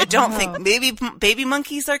don't think maybe baby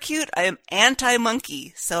monkeys are cute. I am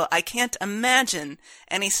anti-monkey, so I can't imagine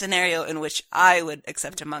any scenario in which I would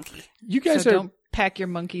accept a monkey. You guys So are... don't pack your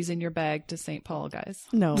monkeys in your bag to St. Paul, guys.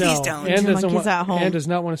 No. Please No, don't. Anne Your doesn't monkey's at home. Anne does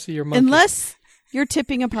not want to see your monkey. Unless you're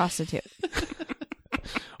tipping a prostitute.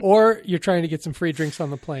 Or you're trying to get some free drinks on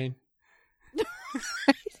the plane.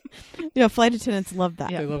 Yeah, flight attendants love that.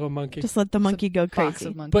 They love a monkey. Just let the monkey go Box crazy.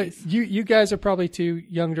 of But monkeys. you guys are probably too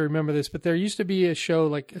young to remember this, but there used to be a show,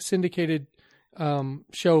 like a syndicated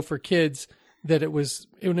show for kids, that it was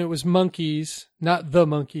monkeys, not the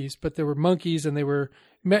monkeys, but there were monkeys, and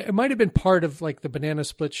it might have been part of like the Banana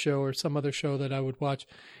Split show or some other show that I would watch.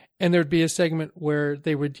 And there'd be a segment where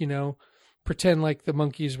they would, pretend like the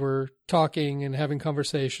monkeys were talking and having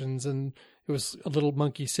conversations, and it was a little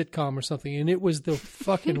monkey sitcom or something, and it was the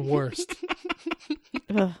fucking worst.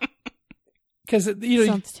 Ugh. Because Sounds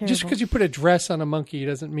just terrible. because you put a dress on a monkey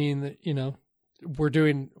doesn't mean that it's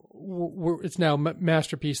now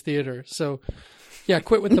Masterpiece Theater. So yeah,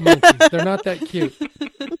 quit with the monkeys. They're not that cute.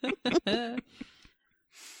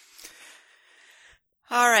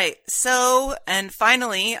 All right. So, and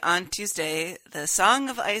finally on Tuesday, the Song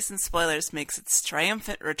of Ice and Spoilers makes its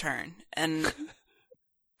triumphant return. And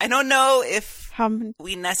I don't know if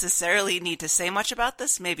we necessarily need to say much about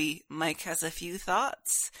this. Maybe Mike has a few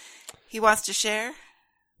thoughts he wants to share.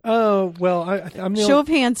 Oh, well, I'm the Show of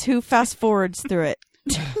hands, who fast forwards through it?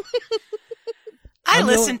 I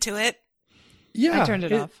listened to it. Yeah. I turned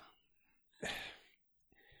it off.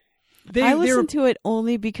 I listened to it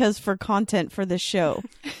only because for content for the show.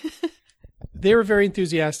 They were very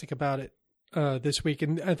enthusiastic about it this week.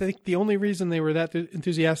 And I think the only reason they were that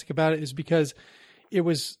enthusiastic about it is because it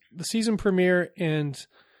was the season premiere and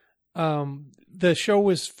the show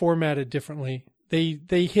was formatted differently.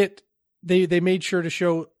 They made sure to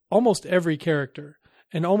show almost every character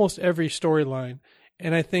and almost every storyline.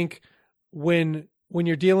 And I think when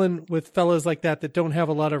you're dealing with fellas like that don't have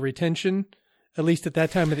a lot of retention, at least at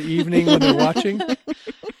that time of the evening when they're watching,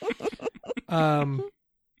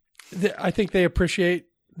 I think they appreciate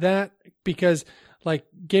that, because like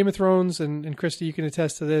Game of Thrones, and Christy, you can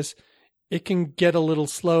attest to this, it can get a little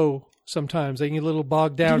slow sometimes. They can get a little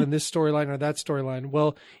bogged down in this storyline or that storyline.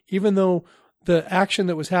 Well, even though the action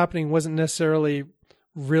that was happening wasn't necessarily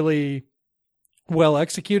really well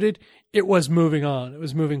executed, it was moving on. It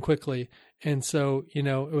was moving quickly. And so, it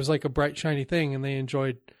was like a bright, shiny thing, and they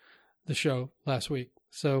enjoyed the show last week.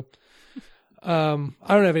 So I don't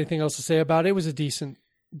have anything else to say about it. It was a decent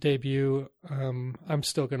debut. I'm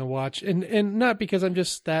still going to watch. And not because I'm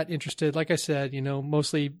just that interested. Like I said,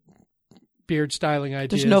 mostly beard styling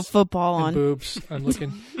ideas. There's no football and on. Boobs I'm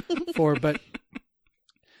looking for. But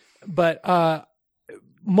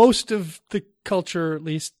most of the culture, at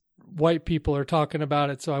least white people, are talking about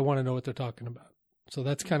it, so I want to know what they're talking about. So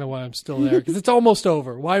that's kind of why I'm still there, because it's almost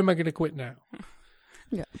over. Why am I going to quit now?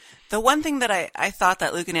 Yeah. The one thing that I thought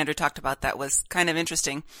that Luke and Andrew talked about that was kind of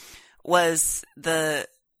interesting was the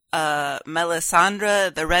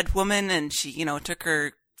Melisandre, the red woman, and she, took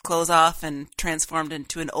her clothes off and transformed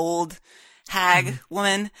into an old hag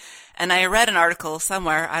woman. And I read an article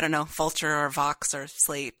somewhere, I don't know, Vulture or Vox or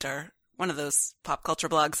Slate or one of those pop culture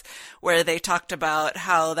blogs, where they talked about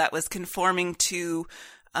how that was conforming to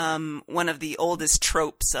one of the oldest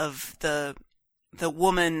tropes of the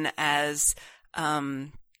woman as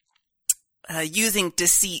using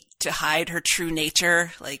deceit to hide her true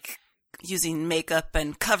nature, like using makeup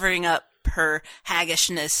and covering up her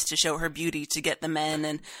haggishness to show her beauty to get the men.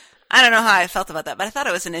 And I don't know how I felt about that, but I thought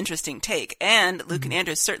it was an interesting take. And Luke and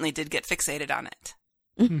Andrew certainly did get fixated on it.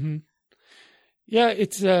 Mm-hmm. Yeah,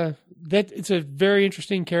 it's a very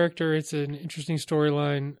interesting character. It's an interesting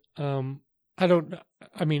storyline.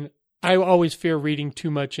 I always fear reading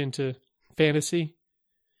too much into fantasy,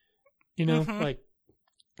 like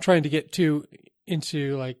trying to get too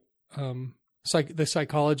into like the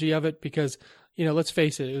psychology of it, because let's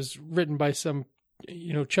face it was written by some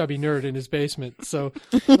chubby nerd in his basement. So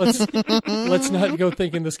let's not go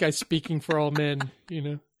thinking this guy's speaking for all men.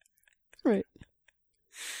 Right.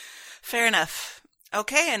 Fair enough.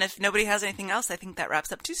 Okay, and if nobody has anything else, I think that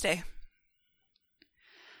wraps up Tuesday.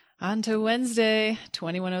 On to Wednesday,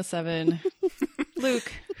 2107. Luke,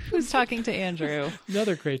 who's talking to Andrew?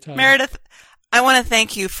 Another great time. Meredith, I want to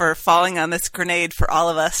thank you for falling on this grenade for all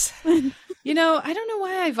of us. I don't know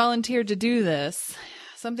why I volunteered to do this.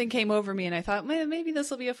 Something came over me and I thought, maybe this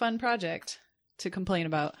will be a fun project to complain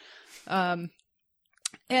about.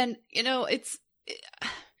 It's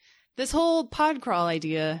this whole pod crawl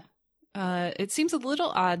idea. It seems a little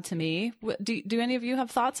odd to me. Do any of you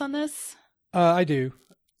have thoughts on this? I do.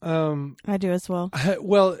 I do as well.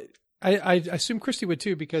 Well, I assume Christy would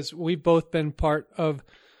too, because we've both been part of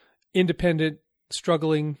independent,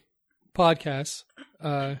 struggling podcasts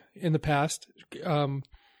in the past.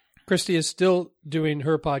 Christy is still doing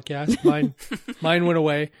her podcast. Mine went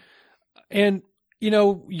away. And,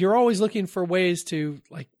 you're always looking for ways to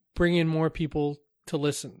like bring in more people to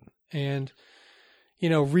listen and,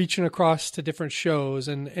 reaching across to different shows.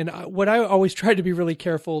 And what I always tried to be really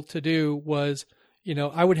careful to do was,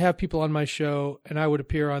 I would have people on my show and I would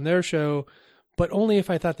appear on their show, but only if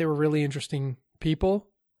I thought they were really interesting people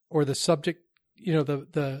or the subject,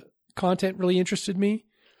 the content really interested me,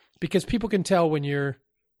 because people can tell when you're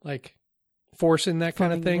like forcing that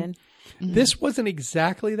kind of thing. Mm-hmm. This wasn't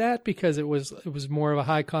exactly that, because it was more of a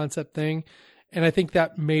high concept thing. And I think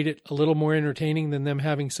that made it a little more entertaining than them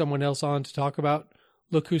having someone else on to talk about.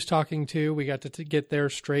 Look who's talking to. We got to get their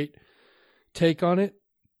straight take on it.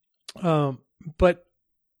 But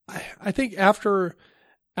I think after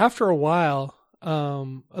a while,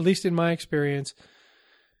 at least in my experience,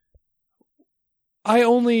 I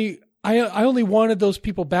only I only wanted those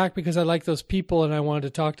people back because I like those people and I wanted to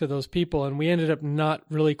talk to those people, and we ended up not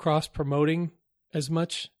really cross promoting as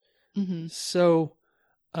much. Mm-hmm. So,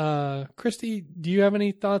 Christy, do you have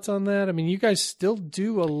any thoughts on that? I mean, you guys still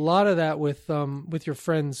do a lot of that with your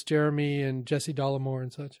friends Jeremy and Jesse Dollamore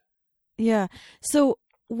and such. Yeah. So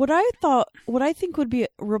what I think would be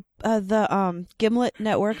the Gimlet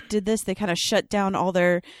Network did this. They kind of shut down all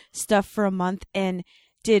their stuff for a month and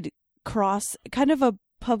did cross kind of a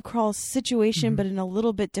pub crawl situation, Mm-hmm. but in a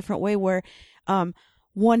little bit different way, where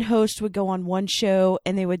one host would go on one show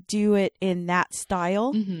and they would do it in that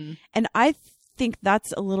style. Mm-hmm. And I think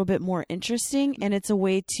that's a little bit more interesting, and it's a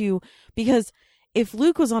way to, because if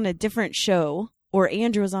Luke was on a different show or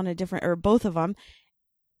Andrew was on a different, or both of them,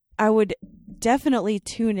 I would definitely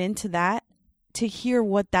tune into that to hear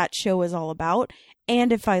what that show is all about.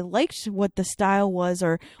 And if I liked what the style was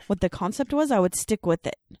or what the concept was, I would stick with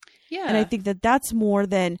it. Yeah. And I think that that's more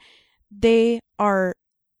than they are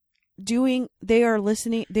listening, they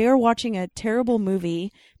are watching a terrible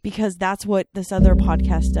movie because that's what this other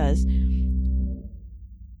podcast does.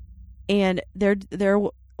 And they're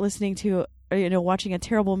listening to, watching a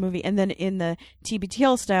terrible movie and then in the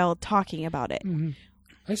TBTL style talking about it. Mm-hmm.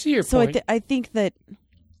 I see your So point. I think that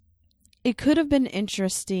it could have been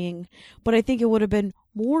interesting, but I think it would have been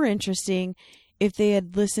more interesting if they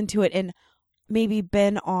had listened to it and maybe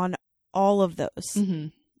been on all of those. Mm-hmm.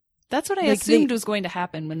 That's what I Like assumed was going to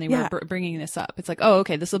happen when they were bringing this up. It's like, oh,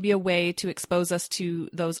 okay, this will be a way to expose us to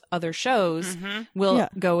those other shows. Mm-hmm. We'll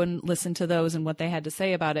go and listen to those and what they had to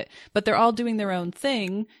say about it. But they're all doing their own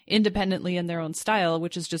thing independently in their own style,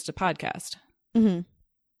 which is just a podcast. Mm-hmm.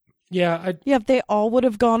 Yeah. If they all would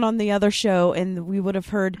have gone on the other show and we would have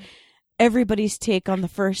heard everybody's take on the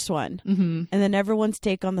first one, Mm-hmm. and then everyone's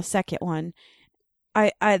take on the second one,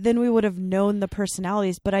 I then we would have known the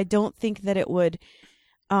personalities, but I don't think that it would.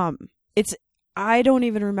 I don't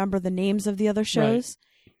even remember the names of the other shows,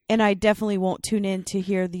 and I definitely won't tune in to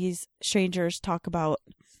hear these strangers talk about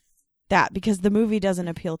that because the movie doesn't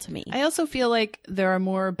appeal to me. I also feel like there are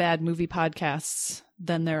more bad movie podcasts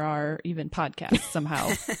than there are even podcasts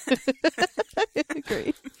somehow. I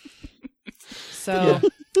agree. So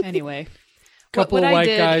anyway, Couple what of I white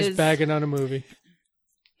did guys is- bagging on a movie.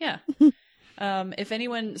 Yeah. If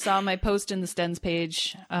anyone saw my post in the Stens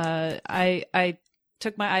page, I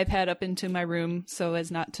took my iPad up into my room so as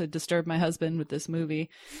not to disturb my husband with this movie.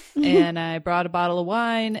 And I brought a bottle of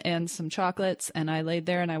wine and some chocolates, and I laid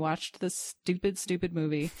there and I watched this stupid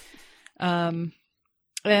movie. Luke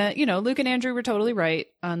and Andrew were totally right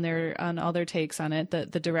on all their takes on it.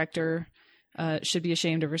 The director should be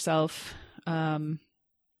ashamed of herself.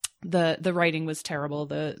 The writing was terrible.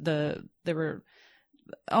 There were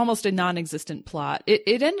almost a non-existent plot.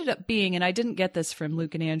 It ended up being, and I didn't get this from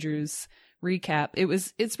Luke and Andrew's recap.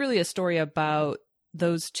 It's really a story about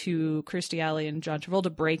those two, Kirstie Alley and John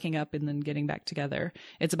Travolta, breaking up and then getting back together.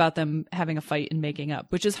 It's about them having a fight and making up,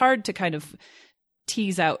 which is hard to kind of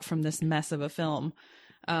tease out from this mess of a film.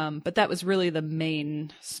 But that was really the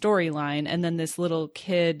main storyline. And then this little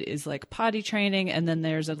kid is like potty training. And then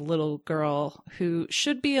there's a little girl who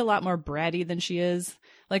should be a lot more bratty than she is.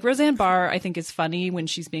 Like Roseanne Barr, I think, is funny when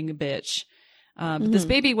she's being a bitch. But this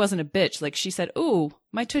baby wasn't a bitch. Like she said, "Ooh,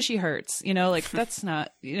 my tushy hurts." Like that's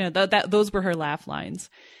not, those were her laugh lines,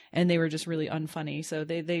 and they were just really unfunny. So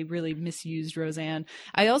they really misused Roseanne.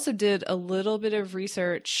 I also did a little bit of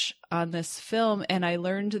research on this film, and I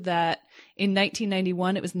learned that in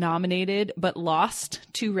 1991 it was nominated but lost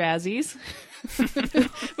 2 Razzies.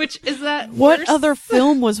 Which is that What worse? other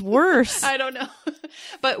film was worse? I don't know.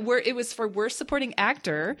 But it was for worst supporting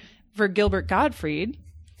actor for Gilbert Gottfried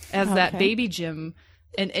as that baby Jim.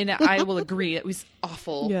 And I will agree, it was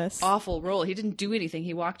awful. Yes. Awful role. He didn't do anything.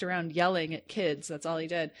 He walked around yelling at kids. That's all he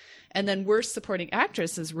did. And then worst supporting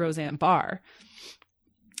actress is Roseanne Barr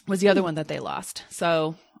was the other one that they lost.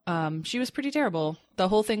 So she was pretty terrible. The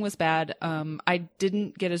whole thing was bad. I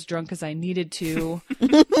didn't get as drunk as I needed to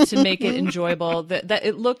make it enjoyable. That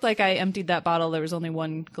it looked like I emptied that bottle. There was only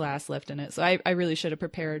 1 glass left in it. So I really should have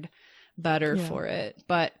prepared better for it.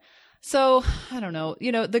 But so I don't know.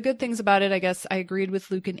 The good things about it, I guess I agreed with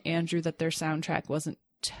Luke and Andrew that their soundtrack wasn't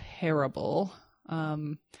terrible.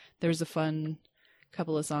 There's a fun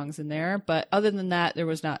couple of songs in there, but other than that, there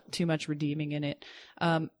was not too much redeeming in it.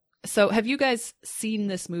 So have you guys seen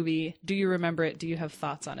this movie? Do you remember it? Do you have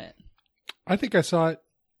thoughts on it? I think I saw it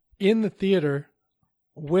in the theater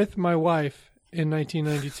with my wife in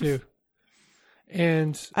 1992.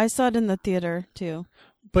 And I saw it in the theater too.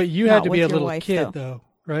 But you Not had to be with a your little wife, kid, though. though,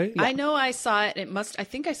 right? I know I saw it. I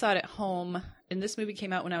think I saw it at home, and this movie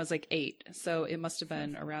came out when I was like 8, so it must have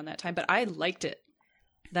been around that time. But I liked it.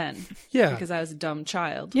 then. Yeah. Because I was a dumb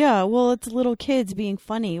child. Yeah, well, it's little kids being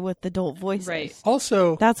funny with adult voices. Right.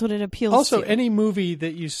 Also, That's what it appeals also to. any movie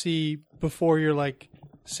that you see before you're like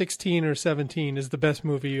 16 or 17 is the best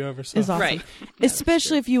movie you ever saw. Is awesome. Right.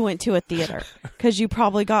 Especially if you went to a theater. Because you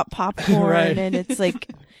probably got popcorn Right. and it's like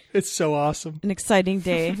It's so awesome. an exciting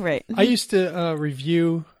day. Right. I used to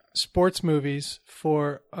review sports movies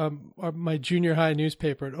for my junior high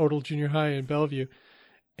newspaper at Odell Junior High in Bellevue.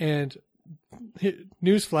 And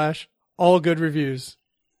newsflash, all good reviews.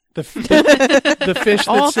 The fish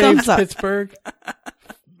All that saved thumbs up. Pittsburgh,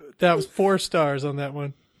 that was 4 stars on that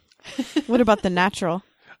one. What about The Natural?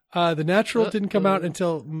 The Natural didn't come out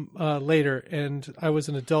until later, and I was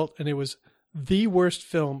an adult, and it was the worst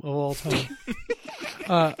film of all time.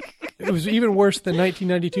 It was even worse than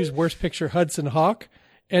 1992's Worst Picture, Hudson Hawk,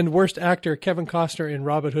 and Worst Actor, Kevin Costner in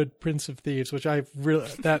Robin Hood, Prince of Thieves, which I really,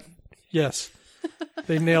 yes,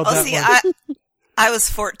 they nailed that one. I was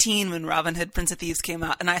 14 when Robin Hood, Prince of Thieves came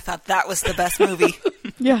out, and I thought that was the best movie.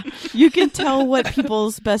 Yeah. You can tell what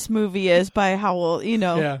people's best movie is by how,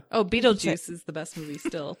 Yeah, Oh, Beetlejuice is the best movie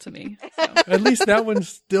still to me. So. at least that one's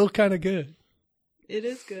still kind of good. It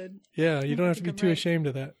is good. Yeah, you don't have to be I'm too right. ashamed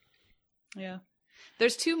of that. Yeah.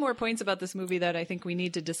 There's 2 more points about this movie that I think we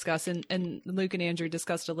need to discuss, and Luke and Andrew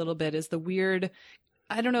discussed a little bit, is the weird,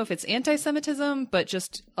 I don't know if it's anti-Semitism, but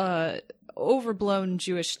just overblown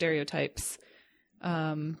Jewish stereotypes.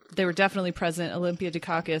 They were definitely present. Olympia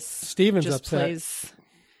Dukakis Steven's just upset. plays.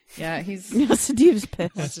 Yeah, he's Steve's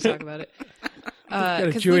pissed. wants to talk about it. Got a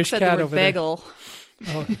Because Luke Jewish said cat the over word there. bagel.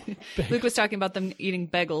 Oh, Luke was talking about them eating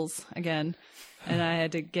bagels again, and I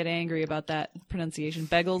had to get angry about that pronunciation.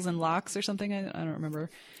 Bagels and lox or something. I don't remember.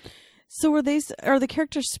 So are the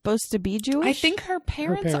characters supposed to be Jewish? I think her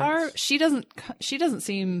parents are. She doesn't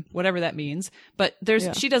seem whatever that means, but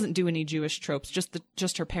she doesn't do any Jewish tropes.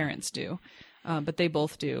 Just her parents do, but they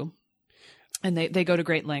both do, and they go to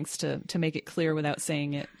great lengths to make it clear without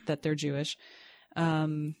saying it that they're Jewish.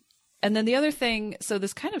 And then the other thing, so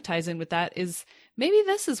this kind of ties in with that, is maybe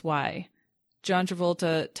this is why John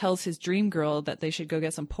Travolta tells his dream girl that they should go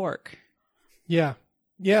get some pork. yeah.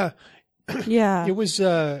 Yeah. It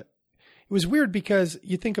was weird because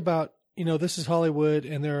you think about, this is Hollywood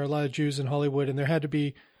and there are a lot of Jews in Hollywood, and there had to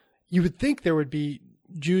be, you would think there would be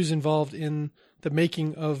Jews involved in the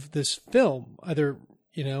making of this film. Either,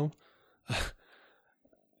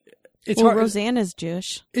 it's Well, hard. Roseanna's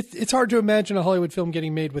Jewish. It's hard to imagine a Hollywood film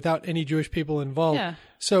getting made without any Jewish people involved. Yeah.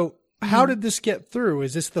 So how did this get through?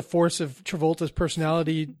 Is this the force of Travolta's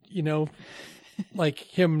personality, like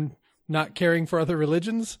him not caring for other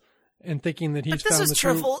religions and thinking that he's But this found was the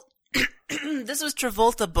true... This was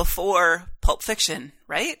Travolta before Pulp Fiction,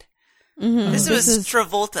 right? Mm-hmm. This was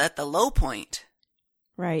Travolta at the low point.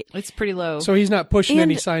 Right. It's pretty low. So he's not pushing And-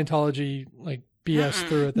 any Scientology like BS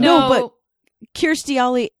through it. No, but Kirstie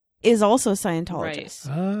Alley is also a Scientologist.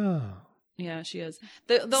 Ah, Yeah, she is.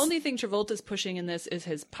 The only thing Travolta's pushing in this is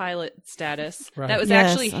his pilot status. Right. That was Yes,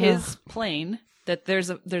 actually his plane. That there's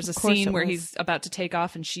a course scene it where was. he's about to take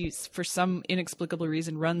off, and she, for some inexplicable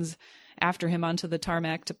reason, runs after him onto the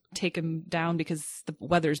tarmac to take him down because the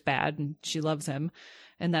weather's bad, and she loves him,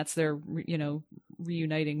 and that's their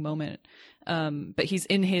reuniting moment. But he's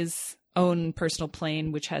in his own personal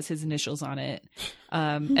plane, which has his initials on it.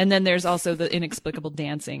 And then there's also the inexplicable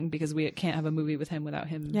dancing, because we can't have a movie with him without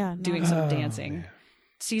him doing some dancing.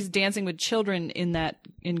 He's dancing with children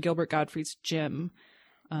in Gilbert Gottfried's gym.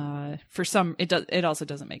 For some, it also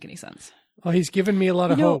doesn't make any sense. well, he's given me a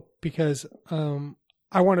lot of hope because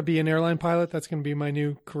I want to be an airline pilot. That's going to be my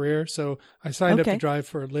new career. So I signed up to drive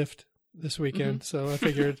for Lyft this weekend. So I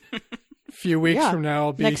figured a few weeks from now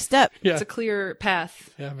I'll be Next step. Yeah, It's a clear path.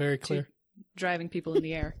 yeah, very clear. Driving people in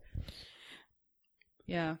the air.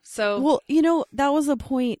 Yeah. So Well, that was the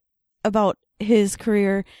point about his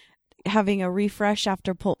career having a refresh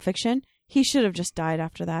after Pulp Fiction. He should have just died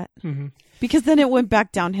after that. Mm-hmm. Because then it went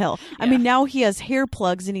back downhill. I Yeah. mean, now he has hair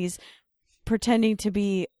plugs and he's pretending to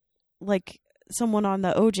be like someone on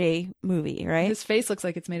the OJ movie, right? his face looks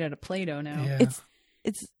like it's made out of Play-Doh now. Yeah.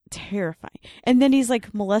 It's terrifying. And then he's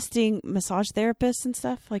like molesting massage therapists and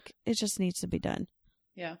stuff. Like, it just needs to be done.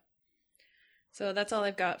 Yeah. So that's all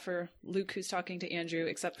I've got for Luke, who's talking to Andrew,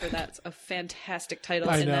 except for that's a fantastic title.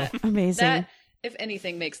 I and know. Amazing. That, if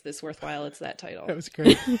anything makes this worthwhile, it's that title. That was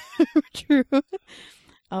great. True.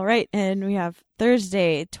 All right. And we have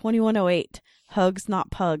Thursday, 2108, Hugs Not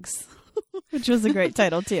Pugs, which was a great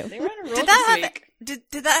title too. They were on a roll Did this that have week.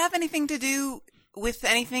 did that have anything to do with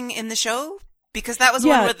anything in the show? Because that was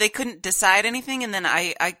Yeah. one where they couldn't decide anything, and then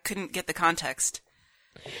I couldn't get the context.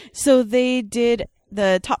 So they did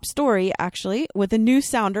the top story, actually, with a new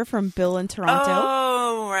sounder from Bill in Toronto.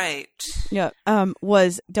 Oh, right. Yeah.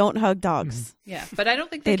 Was don't hug dogs. Yeah, but I don't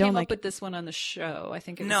think they came don't up with this one on the show. I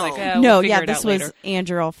think it was No. like, No, we'll figure it this out was later.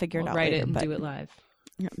 Andrew. I'll figure it We'll out write later, it and but- do it live.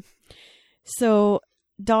 So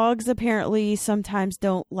dogs apparently sometimes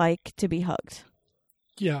don't like to be hugged.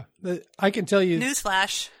 Yeah, I can tell you.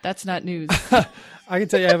 Newsflash. That's not news. I can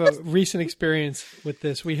tell you I have a recent experience with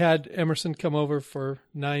this. We had Emerson come over for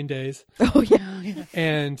 9 days, Oh yeah.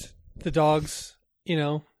 and the dogs,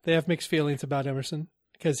 they have mixed feelings about Emerson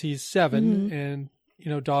because he's 7,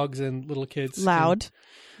 and dogs and little kids can- Loud.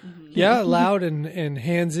 yeah, loud and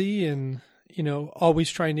handsy, and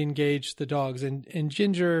always trying to engage the dogs. And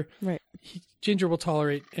Ginger, Right. Ginger will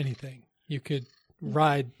tolerate anything. You could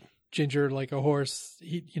ride Ginger like a horse.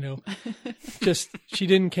 She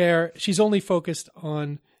didn't care. She's only focused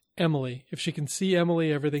on Emily. If she can see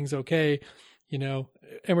Emily, everything's okay.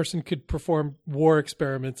 Emerson could perform war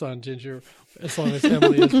experiments on Ginger as long as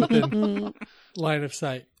Emily is within line of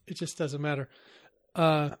sight. It just doesn't matter.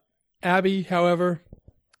 Abby, however,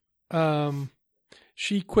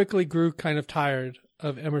 she quickly grew kind of tired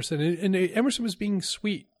of Emerson. And Emerson was being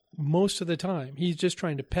sweet most of the time. He's just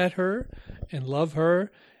trying to pet her and love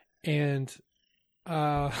her. And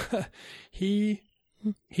he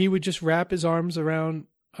would just wrap his arms around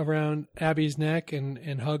Abby's neck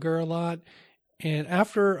and hug her a lot. And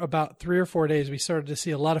after about 3 or 4 days, we started to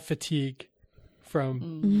see a lot of fatigue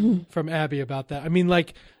from Abby about that. I mean,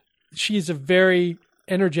 like, she's a very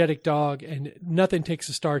energetic dog, and nothing takes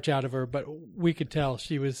the starch out of her. But we could tell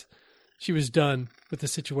she was done with the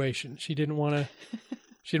situation. She didn't want to.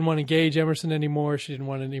 She didn't want to engage Emerson anymore. She didn't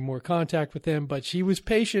want any more contact with him. But she was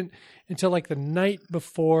patient until like the night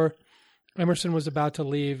before Emerson was about to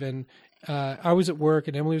leave, and I was at work,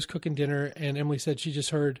 and Emily was cooking dinner, and Emily said she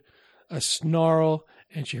just heard a snarl,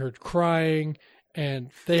 and she heard crying,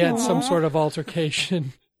 and they had some sort of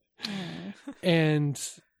altercation. And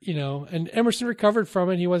and Emerson recovered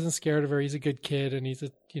from it. He wasn't scared of her. He's a good kid, and he's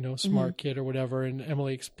a smart kid or whatever. And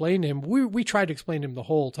Emily explained to him. We tried to explain to him the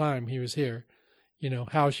whole time he was here,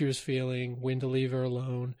 how she was feeling, when to leave her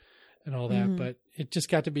alone, and all that. But it just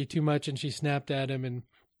got to be too much, and she snapped at him, and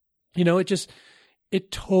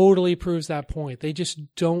it totally proves that point. They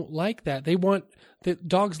just don't like that.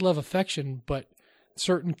 Dogs love affection, but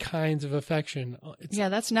certain kinds of affection.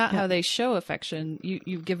 That's not how they show affection.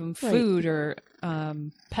 You give them food or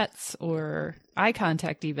pets or eye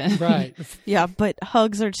contact even. Right. Yeah, but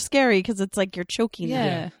hugs are scary because it's like you're choking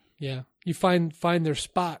them. Yeah. You find their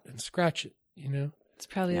spot and scratch it, It's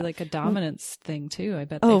probably like a dominance thing too. I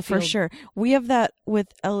bet. Oh, for sure. We have that with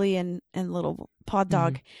Ellie and little Pod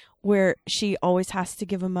Dog, where she always has to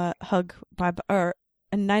give him a hug or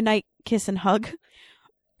a night kiss and hug,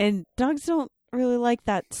 and dogs don't really like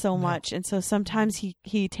that so much, and so sometimes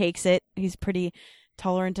he takes it. He's pretty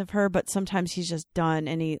tolerant of her, but sometimes he's just done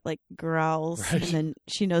and he like growls, and then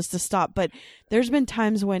she knows to stop. But there's been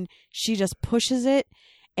times when she just pushes it,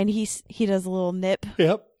 and he does a little nip.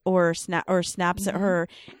 Yep. Or snaps at her,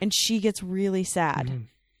 and she gets really sad.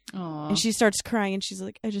 Aww. And she starts crying, and she's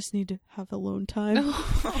like, I just need to have alone time.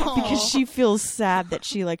 Because she feels sad that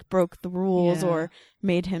she like broke the rules or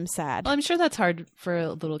made him sad. Well, I'm sure that's hard for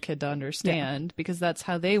a little kid to understand because that's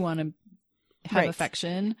how they want to have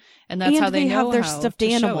affection, and that's how they know have their how stuffed to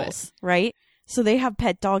animals, right? So they have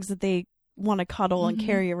pet dogs that they want to cuddle and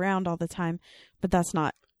carry around all the time, but that's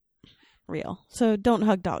not real. So don't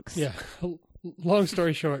hug dogs. Yeah. Long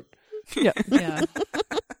story short. Yeah. Yeah.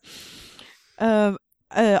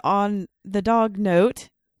 On the dog note,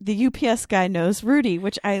 the UPS guy knows Rudy,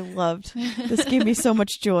 which I loved. This gave me so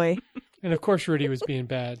much joy. And of course, Rudy was being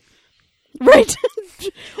bad. Right.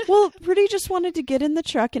 Well, Rudy just wanted to get in the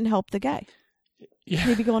truck and help the guy. Yeah.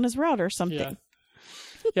 Maybe go on his route or something.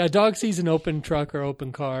 Yeah. Dog sees an open truck or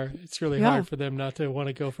open car. It's really hard for them not to want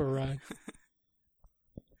to go for a ride.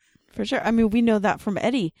 For sure. I mean, we know that from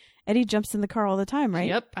Eddie. Eddie jumps in the car all the time, right?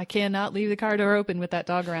 Yep. I cannot leave the car door open with that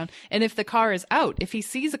dog around. And if the car is out, if he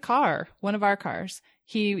sees a car, one of our cars,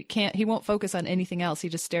 he won't focus on anything else. He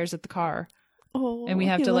just stares at the car. Oh, and we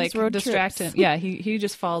have to like distract trips. him. Yeah. He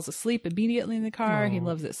just falls asleep immediately in the car. He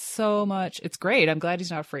loves it so much. It's great. I'm glad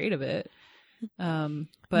he's not afraid of it.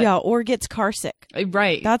 But or gets car sick.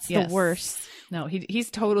 Right. That's the worst. No,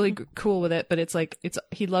 he's totally cool with it, but it's like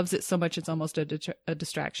he loves it so much it's almost a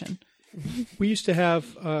distraction. We used to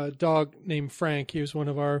have a dog named Frank. He was one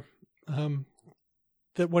of our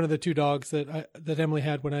one of the 2 dogs that Emily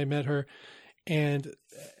had when I met her. And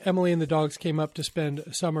Emily and the dogs came up to spend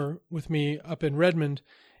summer with me up in Redmond.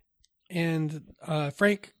 And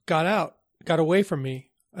Frank got away from me.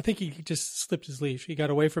 I think he just slipped his leash. He got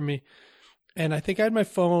away from me. And I think I had my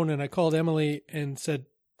phone, and I called Emily and said,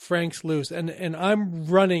 Frank's loose, and I'm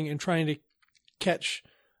running and trying to catch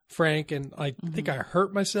Frank, and I think I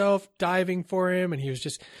hurt myself diving for him, and he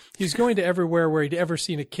was going to everywhere where he'd ever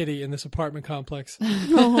seen a kitty in this apartment complex,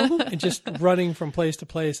 and just running from place to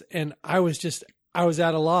place. And I was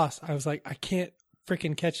at a loss. I was like, I can't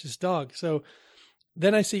freaking catch this dog. So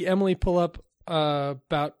then I see Emily pull up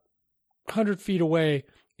about 100 feet away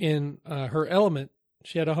in her Element.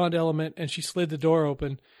 She had a Honda Element, and she slid the door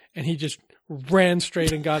open, and he just ran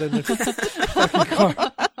straight and got in the fucking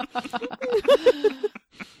car.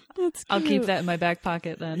 I'll keep that in my back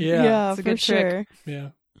pocket then. Yeah, it's a good trick. Yeah,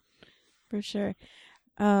 for sure.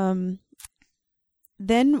 Then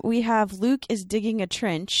we have Luke is digging a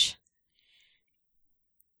trench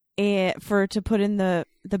to put in the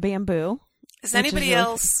bamboo. Is anybody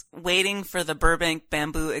else waiting for the Burbank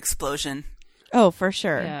bamboo explosion? Oh, for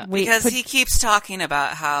sure. Yeah. Because he keeps talking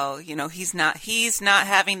about how, he's not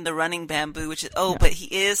having the running bamboo, but he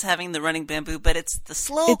is having the running bamboo, but it's the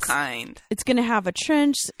slow kind. It's going to have a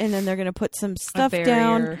trench, and then they're going to put some stuff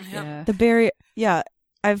down. Yeah. The barrier. Yeah.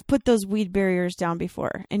 I've put those weed barriers down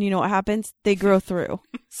before, and you know what happens? They grow through.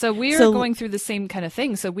 So we are going through the same kind of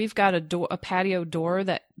thing. So we've got a patio door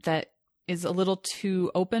that is a little too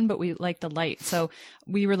open, but we like the light. So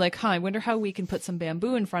we were like, I wonder how we can put some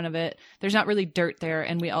bamboo in front of it. There's not really dirt there.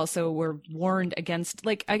 And we also were warned against,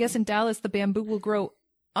 I guess in Dallas, the bamboo will grow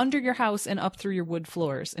under your house and up through your wood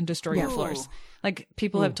floors and destroy your floors. Like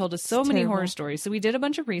people have told us so many horror stories. So we did a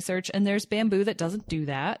bunch of research, and there's bamboo that doesn't do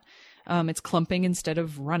that. It's clumping instead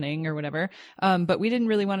of running or whatever. But we didn't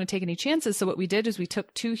really want to take any chances. So what we did is we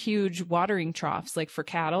took 2 huge watering troughs, for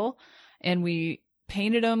cattle, and we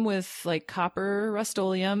painted them with copper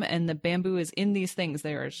Rust-Oleum, and the bamboo is in these things.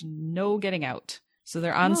 There's no getting out. So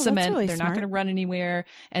they're on cement. Really they're not going to run anywhere.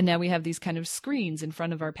 And now we have these kind of screens in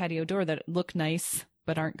front of our patio door that look nice,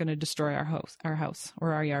 but aren't going to destroy our house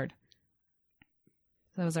or our yard.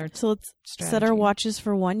 That was our So let's strategy. set our watches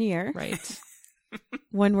for 1 year. Right.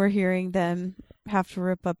 When we're hearing them have to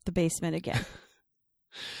rip up the basement again.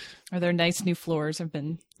 Or their nice new floors have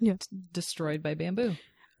been destroyed by bamboo.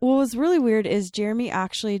 What was really weird is Jeremy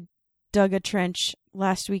actually dug a trench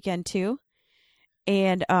last weekend too.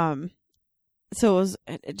 And so it was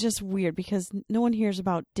just weird because no one hears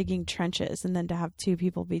about digging trenches, and then to have 2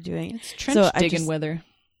 people be doing It's trench digging weather.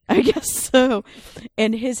 I guess so.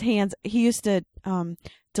 And his hands, he used to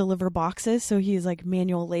deliver boxes, so he's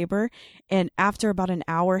manual labor. And after about an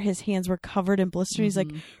hour, his hands were covered in blisters. He's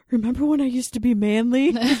like, remember when I used to be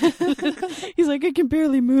manly? He's like, I can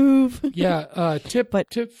barely move. Yeah. Tip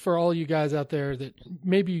for all you guys out there that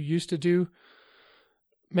maybe you used to do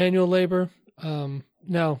manual labor.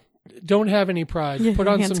 No, don't have any pride. Yeah, put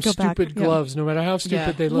on hands some go back. stupid gloves, no matter how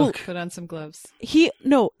stupid they look. Put on some gloves.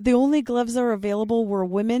 The only gloves that were available were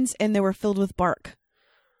women's, and they were filled with bark.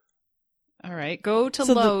 All right, go to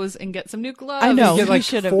Lowe's and get some new gloves. I know. You get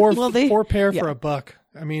should have. 4 pair for $1.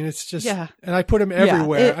 I mean, it's just, and I put them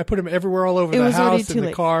everywhere. I put them everywhere all over the house, in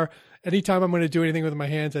the car. Anytime I'm going to do anything with my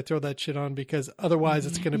hands, I throw that shit on because otherwise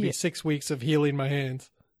it's going to be 6 weeks of healing my hands.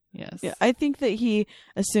 Yes. Yeah, I think that he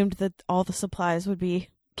assumed that all the supplies would be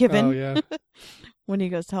given when he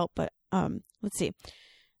goes to help. But let's see.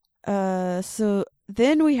 So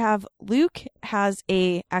then we have Luke has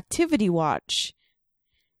a activity watch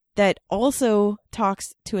that also talks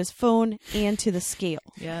to his phone and to the scale.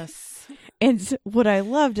 Yes. And what I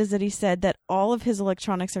loved is that he said that all of his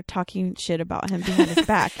electronics are talking shit about him behind his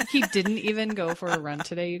back. He didn't even go for a run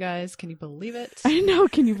today, you guys. Can you believe it? I know.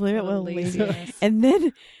 Can you believe it? Well, lazy. And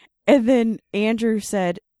then Andrew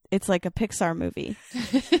said it's like a Pixar movie.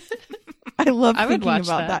 I love thinking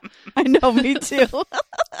about that. I know, me too.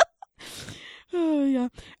 Oh yeah.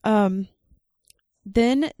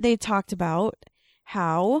 Then they talked about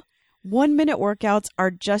how 1-minute workouts are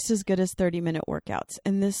just as good as 30-minute workouts.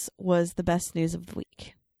 And this was the best news of the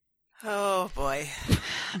week. Oh, boy.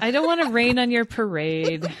 I don't want to rain on your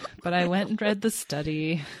parade, but I went and read the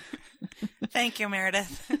study. Thank you,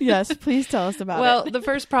 Meredith. Yes, please tell us about it. Well, the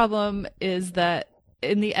first problem is that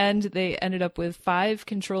in the end, they ended up with 5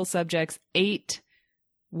 control subjects, 8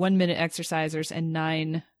 1-minute exercisers, and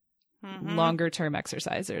 9 longer-term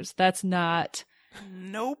exercisers. That's not...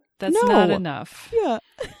 Nope. That's not enough. Yeah.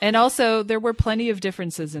 And also, there were plenty of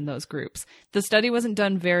differences in those groups. The study wasn't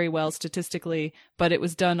done very well statistically, but it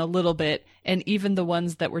was done a little bit. And even the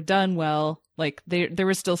ones that were done well, there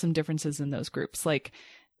were still some differences in those groups.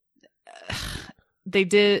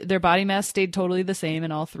 Their body mass stayed totally the same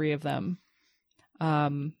in all 3 of them.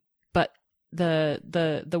 But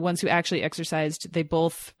the ones who actually exercised, they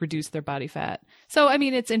both reduced their body fat. So, I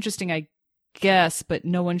mean, it's interesting. guess, but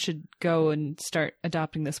no one should go and start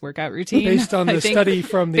adopting this workout routine. Based on the study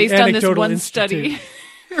from the based on this Anecdotal one Institute.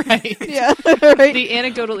 study. Right. Yeah. Right. The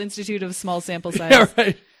Anecdotal Institute of Small Sample Size. Yeah,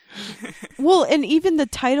 right. Well, and even the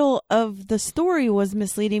title of the story was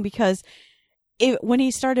misleading because when he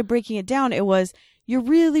started breaking it down, it was, you're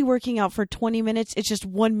really working out for 20 minutes. It's just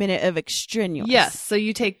 1 minute of extraneous. Yes. So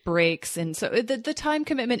you take breaks. And so the time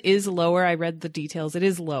commitment is lower. I read the details. It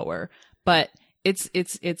is lower, but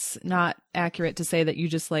it's not accurate to say that you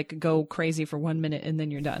just like go crazy for 1 minute and then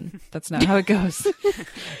you're done. That's not how it goes.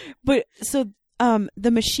 But so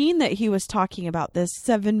the machine that he was talking about, this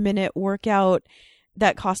 7-minute workout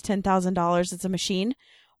that cost $10,000, it's a machine.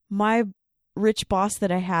 My rich boss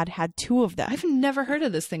that I had 2 of them. I've never heard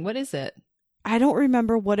of this thing. What is it? I don't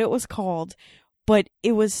remember what it was called, but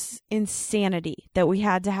it was insanity that we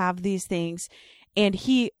had to have these things. And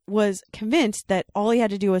he was convinced that all he had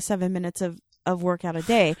to do was 7 minutes of workout a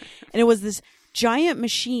day. And it was this giant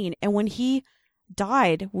machine. And when he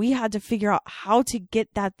died, we had to figure out how to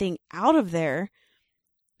get that thing out of there.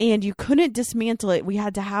 And you couldn't dismantle it. We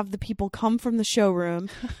had to have the people come from the showroom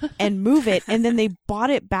and move it. And then they bought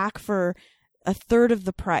it back for a third of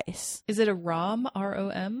the price. Is it a ROM?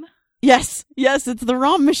 ROM? Yes. Yes, it's the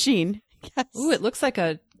ROM machine. Yes. Ooh, it looks like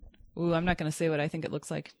a... Ooh, I'm not going to say what I think it looks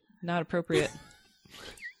like. Not appropriate.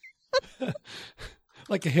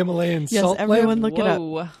 Like a Himalayan Yes, salt everyone lamp? look it up.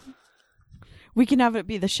 Whoa. We can have it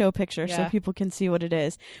be the show picture so Yeah. people can see what it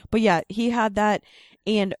is. But yeah, he had that,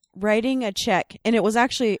 and writing a check, and it was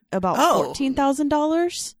actually about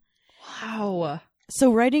 $14,000. Wow.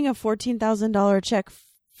 So writing a $14,000 check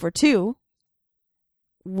for 2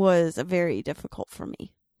 was very difficult for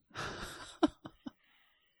me.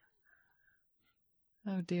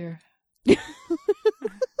 Oh, dear.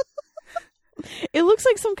 It looks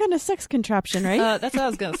like some kind of sex contraption, right? That's what I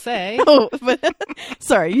was going to say. Oh, but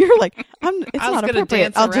sorry, you're like, it's I was not going to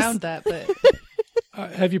appropriate. dance around that,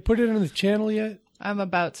 but Have you put it on the channel yet? I'm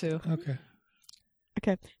about to.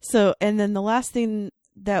 Okay. So, and then the last thing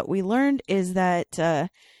that we learned is that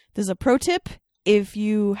there's a pro tip. If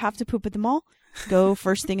you have to poop at the mall, go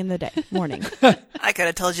first thing in the day, morning. I could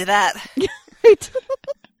have told you that. Right.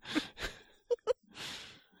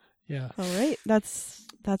 Yeah. All right. That's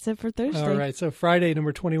it for Thursday. All right. So Friday,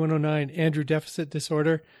 number 2109, Andrew deficit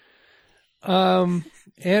disorder.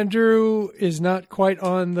 Andrew is not quite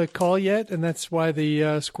on the call yet, and that's why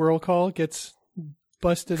the squirrel call gets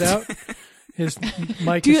busted out. His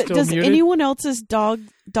mic is still does muted. anyone else's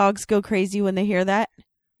dogs go crazy when they hear that?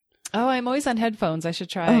 Oh, I'm always on headphones. I should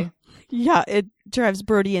try. Oh, yeah, it drives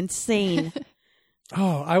Brody insane.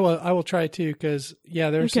 Oh, I will try too, because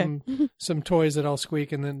there's Okay. some toys that I'll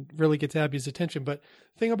squeak and then really get Abby's attention. But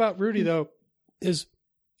the thing about Rudy though is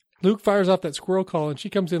Luke fires off that squirrel call and she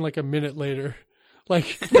comes in like a minute later,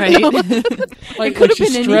 like Right. It could have she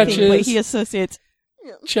been anything, but stretches, he associates.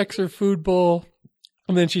 checks her food bowl,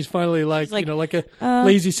 and then she's finally like like a Uh,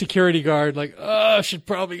 lazy security guard, like, oh, I should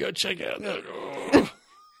probably go check out that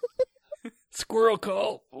squirrel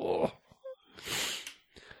call. Oh.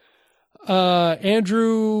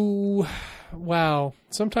 Andrew, wow.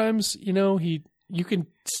 Sometimes, you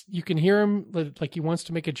can hear him like he wants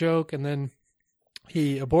to make a joke and then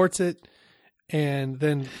he aborts it and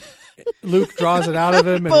then Luke draws it out of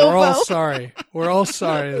him and we're all sorry. We're all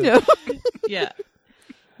sorry. No. Yeah.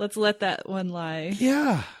 Let's let that one lie.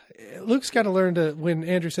 Yeah. Luke's got to learn to, when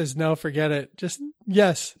Andrew says no, forget it. Just,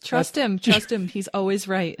 yes. Trust him. Trust him. He's always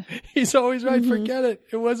right. He's always right. Forget it.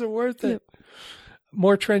 It wasn't worth it. Yep.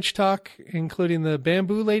 More trench talk, including the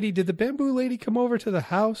bamboo lady. Did the bamboo lady come over to the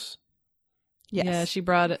house? Yes. Yeah, she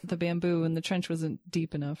brought the bamboo and the trench wasn't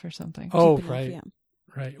deep enough or something. Oh, Deep enough, right. yeah.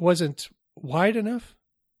 Right. It wasn't wide enough?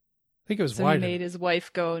 I think it was So wide he made enough. his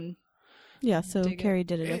wife go and Yeah, so Dig it. Carrie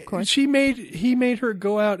did it, of course. He made her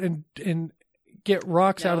go out and get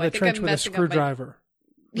rocks No, out of I the think trench I'm with a messing up my- screwdriver.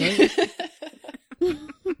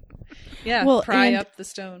 yeah, Well, pry and- up the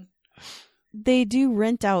stone. They do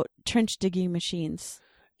rent out trench digging machines.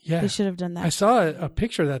 Yeah. They should have done I that. saw a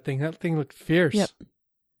picture of that thing. That thing looked fierce. Yep.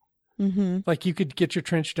 Mm-hmm. Like you could get your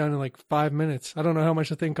trench done in like 5 minutes. I don't know how much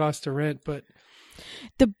the thing costs to rent, but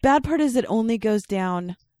The bad part is it only goes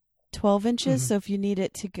down 12 inches. Mhm. So if you need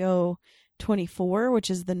it to go 24, which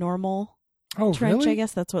is the normal oh, trench, really? I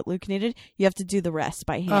guess that's what Luke needed, you have to do the rest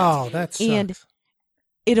by hand. Oh, that sucks. And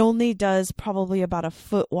it only does probably about a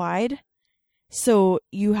foot wide. So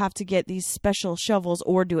you have to get these special shovels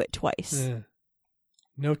or do it twice. Yeah.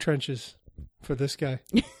 No trenches for this guy.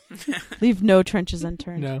 Leave no trenches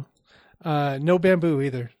unturned. No. No bamboo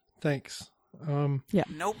either. Thanks.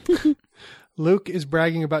 Nope. Luke is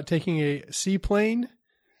bragging about taking a seaplane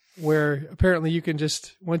where apparently you can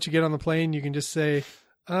just, once you get on the plane, you can just say,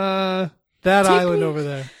 that island over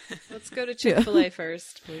there. Let's go to Chick-fil-A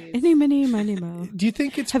first, please. Any, mini, miny, mo. Do you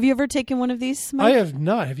think it's... Have you ever taken one of these, Mike? I have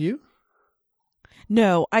not. Have you?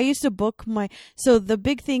 No, I used to book so the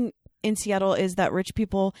big thing in Seattle is that rich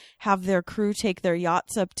people have their crew take their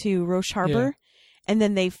yachts up to Roche Harbor, and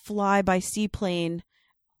then they fly by seaplane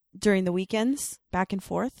during the weekends back and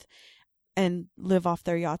forth and live off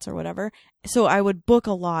their yachts or whatever. So I would book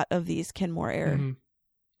a lot of these Kenmore Air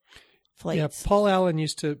flights. Yeah, Paul Allen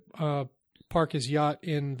used to park his yacht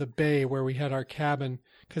in the bay where we had our cabin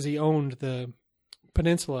because he owned the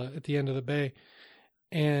peninsula at the end of the bay.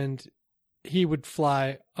 And he would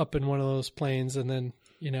fly up in one of those planes and then,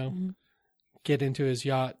 get into his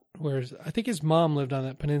yacht. Whereas I think his mom lived on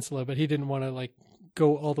that peninsula, but he didn't want to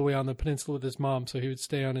go all the way on the peninsula with his mom, so he would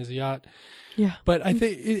stay on his yacht. Yeah. But I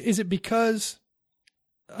think, is it because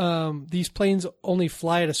these planes only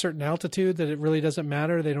fly at a certain altitude that it really doesn't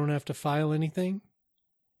matter? They don't have to file anything?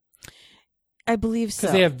 I believe so.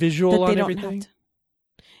 Because they have visual on everything?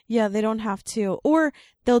 Yeah, they don't have to. Or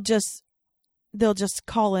they'll just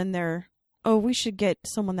call in their... Oh, we should get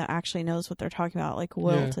someone that actually knows what they're talking about, like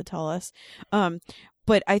Will, to tell us.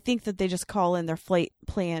 But I think that they just call in their flight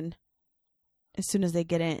plan as soon as they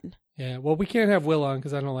get in. Yeah, well, we can't have Will on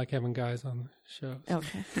because I don't like having guys on the show. So.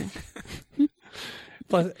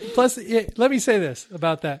 Okay. Plus, let me say this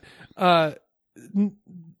about that: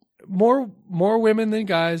 more women than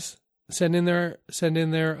guys send in their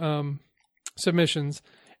submissions,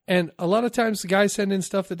 and a lot of times the guys send in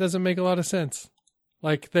stuff that doesn't make a lot of sense.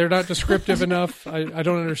 Like, they're not descriptive enough. I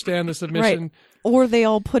don't understand the submission. Right. Or they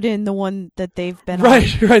all put in the one that they've been on.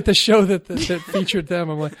 Right, the show that featured them.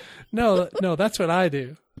 I'm like, no, that's what I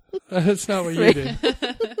do. That's not what you do.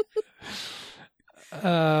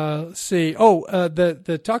 Let's see.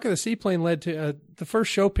 The Talk of the Seaplane led to the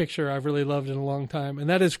first show picture I've really loved in a long time, and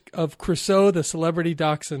that is of Crusoe, the celebrity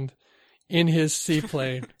dachshund, in his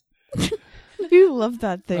seaplane. You love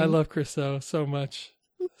that thing. I love Crusoe so much.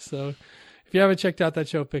 So... if you haven't checked out that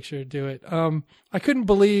show picture, do it. I couldn't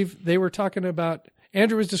believe they were talking about...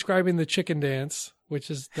 Andrew was describing the chicken dance,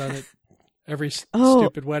 which is done at every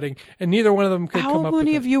stupid wedding, and neither one of them could come up with it. How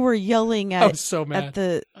many of you were yelling at... I was so mad.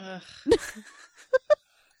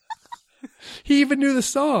 He even knew the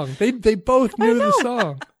song. They both knew the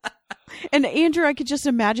song. And Andrew, I could just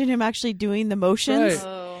imagine him actually doing the motions. Right.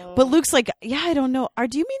 Oh. But Luke's like, I don't know.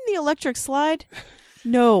 Do you mean the electric slide?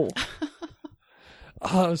 No.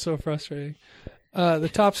 Oh, it was so frustrating. The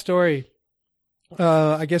top story,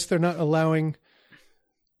 I guess they're not allowing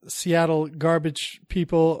Seattle garbage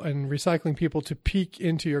people and recycling people to peek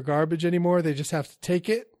into your garbage anymore. They just have to take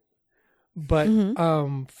it. But I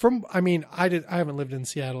haven't lived in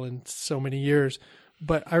Seattle in so many years,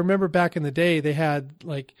 but I remember back in the day they had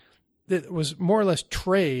it was more or less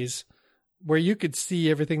trays where you could see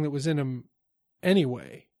everything that was in them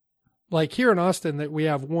anyway. Like here in Austin, that we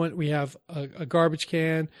have a garbage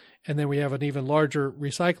can, and then we have an even larger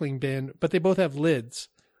recycling bin, but they both have lids.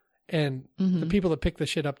 And the people that pick the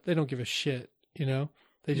shit up, they don't give a shit,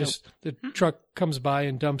 They just, the truck comes by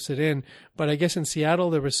and dumps it in. But I guess in Seattle,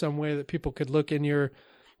 there was some way that people could look in your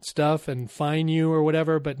stuff and fine you or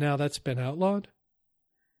whatever, but now that's been outlawed.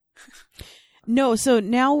 No, so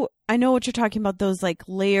now I know what you're talking about, those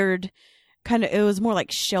layered kind of, it was more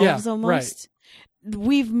like shelves almost. Right.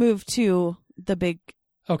 We've moved to the big,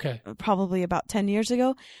 probably about 10 years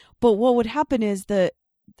ago. But what would happen is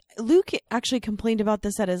Luke actually complained about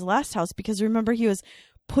this at his last house because remember he was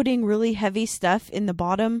putting really heavy stuff in the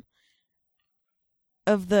bottom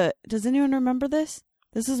of does anyone remember this?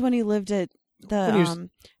 This is when he lived at the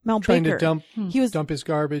Mount Baker. Trying to dump his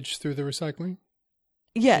garbage through the recycling?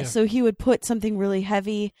 Yeah, so he would put something really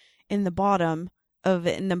heavy in the bottom of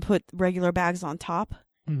it and then put regular bags on top.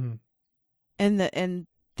 Mm-hmm. And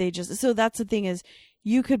they just, so that's the thing is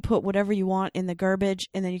you could put whatever you want in the garbage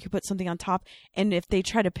and then you could put something on top. And if they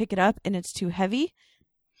try to pick it up and it's too heavy,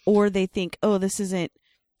 or they think,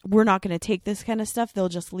 we're not going to take this kind of stuff, they'll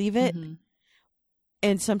just leave it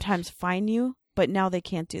and sometimes fine you. But now they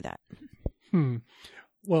can't do that.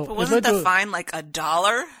 Well, but wasn't the fine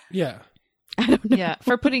 $1? Yeah. I don't know. Yeah,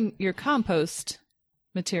 for putting your compost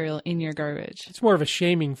material in your garbage. It's more of a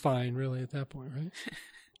shaming fine, really, at that point, right?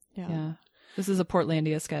 Yeah. This is a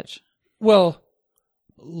Portlandia sketch. Well,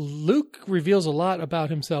 Luke reveals a lot about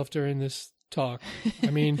himself during this talk.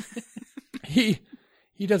 I mean, he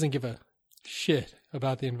doesn't give a shit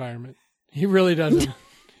about the environment. He really doesn't.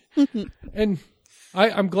 And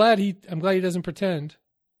I'm glad he doesn't pretend,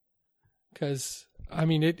 because I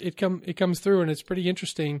mean it comes through, and it's pretty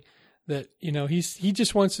interesting that he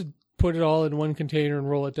just wants to put it all in one container and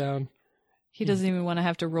roll it down. He doesn't even want to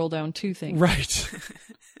have to roll down 2 things. Right.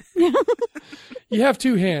 You have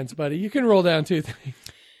 2 hands, buddy. You can roll down 2 things.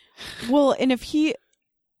 Well, and if he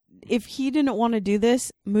didn't want to do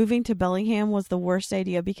this, moving to Bellingham was the worst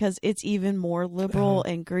idea because it's even more liberal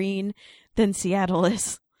and green than Seattle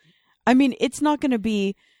is. I mean, it's not going to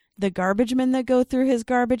be the garbage men that go through his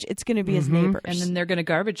garbage. It's going to be his neighbors. And then they're going to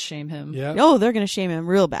garbage shame him. Yeah. Oh, they're going to shame him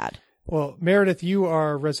real bad. Well, Meredith, you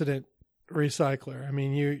are a resident recycler. I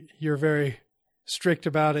mean, you're very strict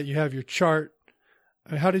about it. You have your chart.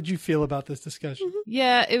 How did you feel about this discussion?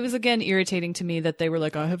 Yeah, it was again irritating to me that they were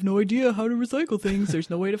like, I have no idea how to recycle things. There's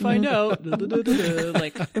no way to find out.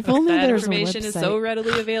 Like, if only that there's information a is so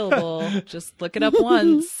readily available. Just look it up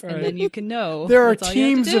once, Right. and then you can know. There are That's all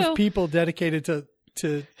you have to teams do. of people dedicated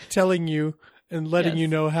to telling you and letting you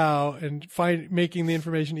know how and making the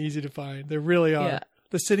information easy to find. There really are. Yeah.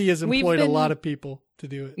 The city has employed a lot of people to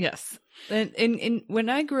do it. Yes. And when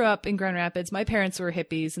I grew up in Grand Rapids, my parents were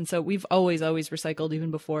hippies, and so we've always recycled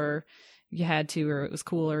even before you had to, or it was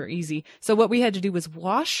cool or easy. So what we had to do was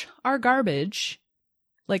wash our garbage,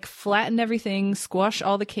 like flatten everything, squash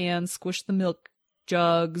all the cans, squish the milk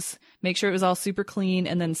jugs, make sure it was all super clean,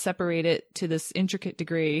 and then separate it to this intricate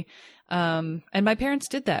degree. And my parents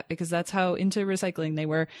did that because that's how into recycling they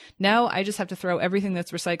were. Now I just have to throw everything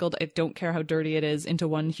that's recycled, I don't care how dirty it is, into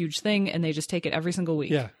one huge thing, and they just take it every single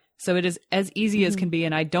week. Yeah. So it is as easy as can be,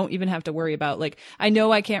 and I don't even have to worry about, like, I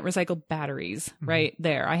know I can't recycle batteries right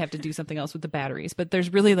there. I have to do something else with the batteries, but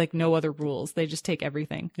there's really like no other rules. They just take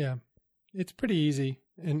everything. Yeah. It's pretty easy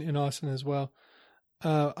in Austin as well.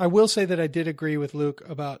 I will say that I did agree with Luke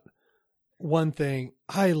about one thing.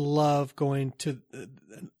 I love going to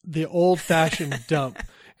the old-fashioned dump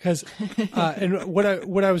because, and what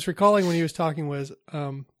I was recalling when he was talking was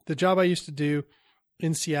the job I used to do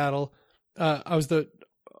in Seattle. I was the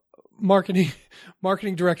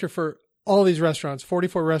marketing director for all these restaurants,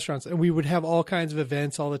 44 restaurants, and we would have all kinds of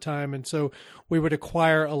events all the time, and so we would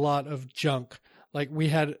acquire a lot of junk. Like we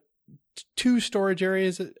had 2 storage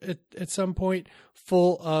areas at some point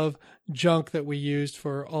full of junk that we used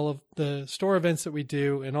for all of the store events that we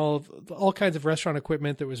do, and all kinds of restaurant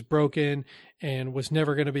equipment that was broken and was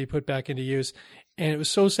never going to be put back into use. And it was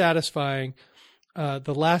so satisfying.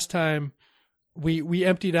 The last time we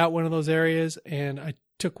emptied out one of those areas, and I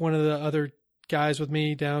took one of the other guys with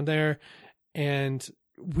me down there, and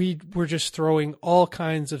we were just throwing all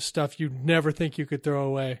kinds of stuff you'd never think you could throw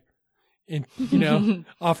away.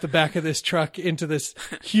 Off the back of this truck into this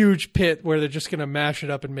huge pit where they're just going to mash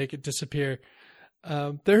it up and make it disappear.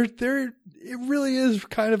 It really is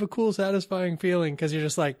kind of a cool, satisfying feeling because you're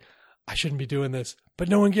just like, I shouldn't be doing this, but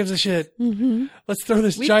no one gives a shit. Mm-hmm. Let's throw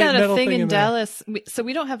this giant metal thing in there. We've got a thing in Dallas. So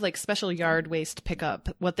we don't have like special yard waste pickup.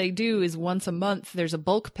 What they do is once a month, there's a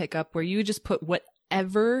bulk pickup where you just put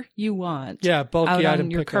whatever you want. Yeah, bulky out item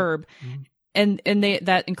on your pickup. curb. Mm-hmm. And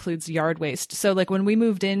that includes yard waste. So like when we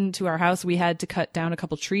moved into our house, we had to cut down a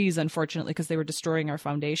couple trees, unfortunately, because they were destroying our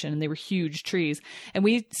foundation, and they were huge trees. And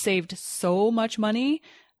we saved so much money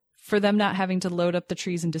for them not having to load up the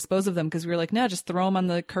trees and dispose of them, because we were like, no, just throw them on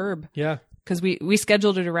the curb. Yeah. Because we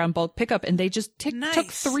scheduled it around bulk pickup, and they just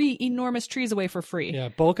took 3 enormous trees away for free. Yeah,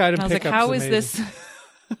 bulk item pickup. I was like, how is this?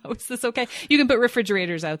 How is this okay? You can put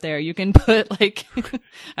refrigerators out there. You can put like,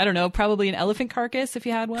 I don't know, probably an elephant carcass if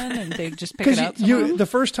you had one, and they just pick it up. The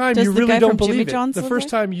first time you really don't believe it. The first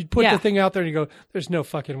time you put the thing out there and you go, "There's no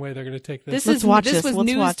fucking way they're going to take this." This was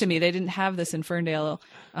news to me. They didn't have this in Ferndale,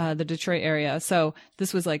 the Detroit area, so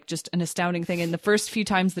this was like just an astounding thing. And the first few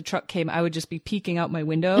times the truck came, I would just be peeking out my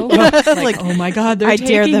window, like, "Oh my god, they're taking it!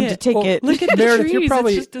 I dare them to take it." Look at the Meredith, trees;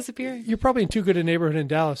 it's just disappearing. You're probably in too good a neighborhood in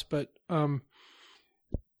Dallas, but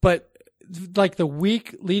like the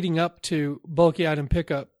week leading up to bulky item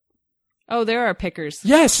pickup. Oh, there are pickers.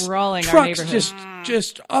 Yes. Crawling trucks our neighborhood.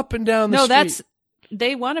 just up and down the street.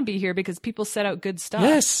 They want to be here because people set out good stuff.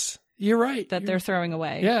 Yes. You're right. They're throwing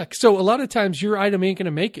away. Yeah. So a lot of times your item ain't going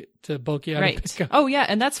to make it to bulky item pickup. Oh yeah.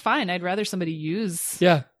 And that's fine. I'd rather somebody use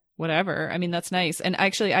whatever. I mean, that's nice. And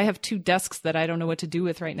actually I have 2 desks that I don't know what to do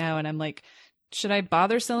with right now. And I'm like, should I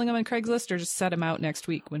bother selling them on Craigslist or just set them out next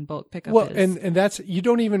week when bulk pickup is? And that's, you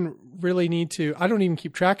don't even really need to, I don't even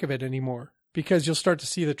keep track of it anymore because you'll start to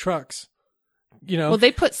see the trucks, Well,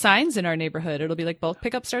 they put signs in our neighborhood. It'll be like bulk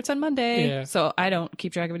pickup starts on Monday. Yeah. So I don't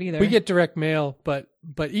keep track of it either. We get direct mail, but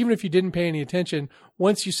even if you didn't pay any attention,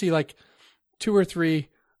 once you see like 2 or 3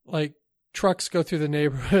 like trucks go through the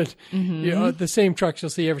neighborhood, the same trucks you'll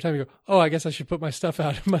see every time you go, oh, I guess I should put my stuff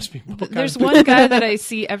out. It must be bulk. There's one guy that I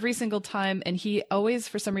see every single time, and he always,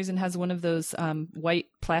 for some reason, has one of those white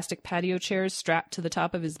plastic patio chairs strapped to the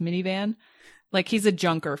top of his minivan. Like, he's a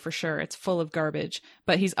junker for sure. It's full of garbage.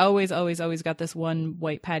 But he's always got this one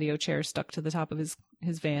white patio chair stuck to the top of his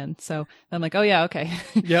van. So I'm like, oh, yeah, okay.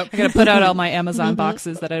 Yep. I got to put out all my Amazon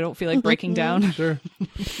boxes that I don't feel like breaking down. Sure.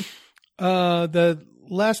 The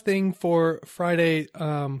last thing for Friday,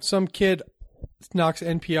 some kid knocks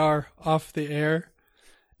NPR off the air.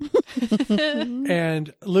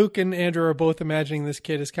 And Luke and Andrew are both imagining this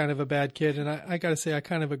kid is kind of a bad kid. And I got to say, I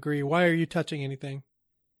kind of agree. Why are you touching anything?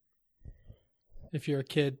 If you're a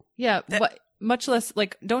kid. Yeah. Much less,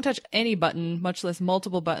 like, don't touch any button, much less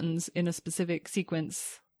multiple buttons in a specific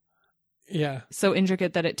sequence. Yeah. So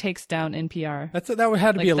intricate that it takes down NPR. That would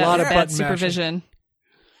have to be a lot of bad button supervision.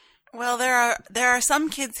 Mashing. Well, there are some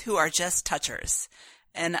kids who are just touchers.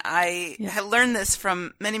 And I have learned this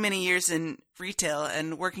from many, many years in retail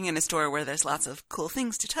and working in a store where there's lots of cool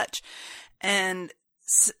things to touch. And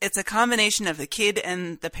it's a combination of the kid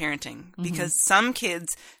and the parenting, because some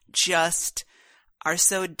kids just are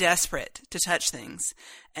so desperate to touch things.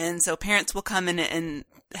 And so parents will come in and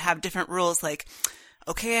have different rules like,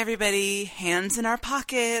 okay, everybody, hands in our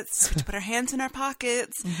pockets. We have to put our hands in our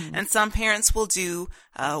pockets. And some parents will do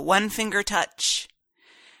one finger touch.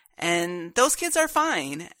 And those kids are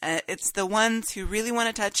fine. It's the ones who really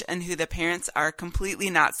want to touch and who the parents are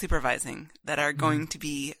completely not supervising that are going to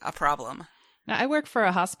be a problem. Now, I work for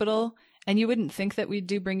a hospital, and you wouldn't think that we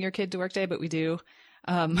do bring your kid to work day, but we do.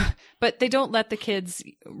 But they don't let the kids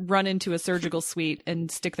run into a surgical suite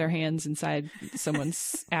and stick their hands inside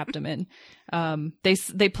someone's abdomen.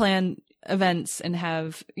 They plan events and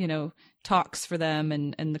have, talks for them,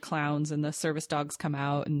 and the clowns and the service dogs come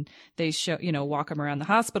out and they show, walk them around the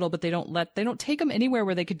hospital, but they don't take them anywhere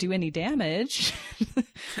where they could do any damage.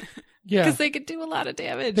 Yeah. Because they could do a lot of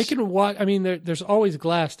damage. They can watch. I mean, there's always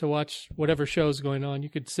glass to watch whatever show's going on. You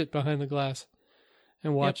could sit behind the glass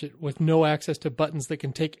and watch it with no access to buttons that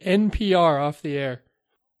can take NPR off the air.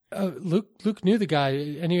 Luke knew the guy.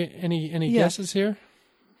 Any guesses here?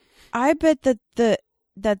 I bet that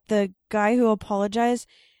the guy who apologized,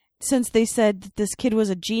 since they said that this kid was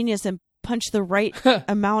a genius and punched the right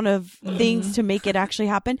amount of things to make it actually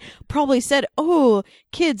happen, probably said, "Oh,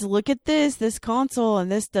 kids, look at this console,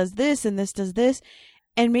 and this does this, and this does this,"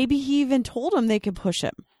 and maybe he even told him they could push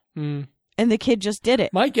him, and the kid just did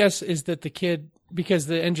it. My guess is that the kid, because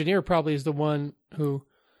the engineer probably is the one who,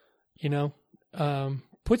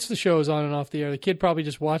 puts the shows on and off the air. The kid probably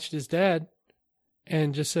just watched his dad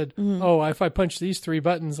and just said, "Oh, if I punch these 3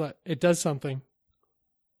 buttons, it does something."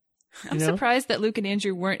 I'm surprised that Luke and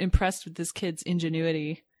Andrew weren't impressed with this kid's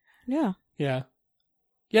ingenuity. Yeah. Yeah.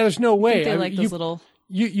 Yeah, there's no way. I think they like those little...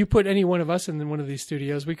 You put any one of us in one of these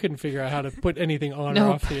studios, we couldn't figure out how to put anything on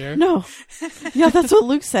or off the air. No. Yeah, that's what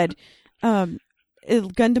Luke said. Gun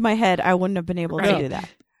to my head, I wouldn't have been able to do that.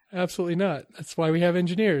 Absolutely not. That's why we have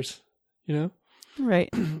engineers, Right.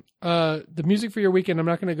 The music for your weekend, I'm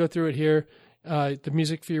not going to go through it here. The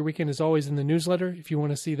music for your weekend is always in the newsletter. If you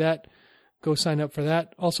want to see that, go sign up for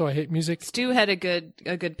that. Also, I Hate Music. Stu had a good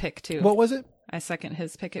pick too. What was it? I second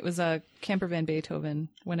his pick. It was a Camper Van Beethoven,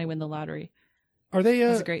 When I Win the Lottery. Are they?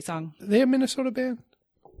 It's a great song. Are they a Minnesota band?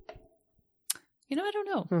 I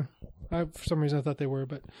don't know. For some reason, I thought they were.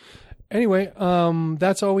 But anyway,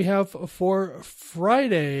 that's all we have for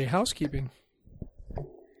Friday. Housekeeping.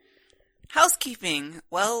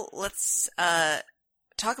 Well, let's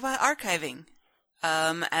talk about archiving.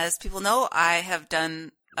 As people know, I have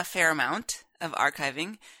done a fair amount of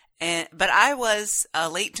archiving, but I was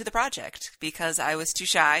late to the project because I was too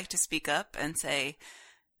shy to speak up and say,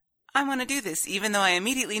 I want to do this, even though I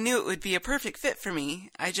immediately knew it would be a perfect fit for me.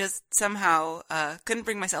 I just somehow couldn't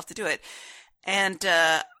bring myself to do it. And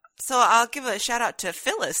so I'll give a shout out to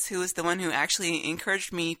Phyllis, who was the one who actually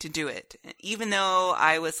encouraged me to do it. Even though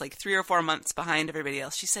I was like 3 or 4 months behind everybody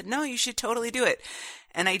else, she said, no, you should totally do it.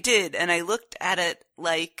 And I did. And I looked at it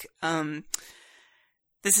like,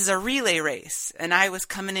 this is a relay race, and I was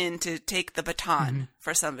coming in to take the baton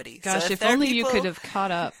for somebody. Gosh, so if only you could have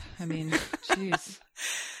caught up. I mean, jeez.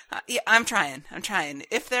 Yeah, I'm trying.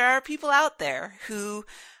 If there are people out there who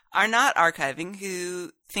are not archiving,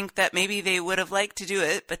 who think that maybe they would have liked to do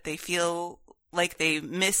it, but they feel like they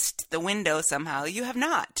missed the window somehow, you have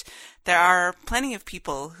not. There are plenty of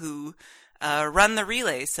people who run the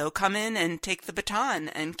relay, so come in and take the baton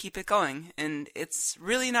and keep it going. And it's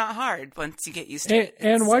really not hard once you get used to it.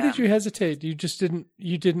 And why did you hesitate? You just didn't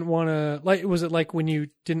want to, like, was it like when you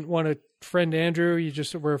didn't want to friend Andrew, you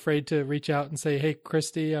just were afraid to reach out and say, hey,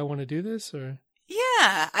 Christy, I want to do this? Or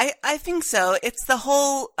yeah, I think so. It's the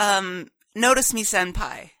whole notice me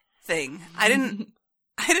senpai thing. I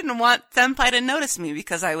didn't want senpai to notice me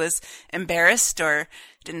because I was embarrassed or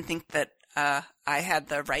didn't think that I had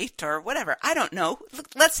the right or whatever. I don't know.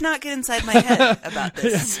 Let's not get inside my head about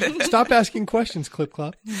this. Yeah. Stop asking questions, Clip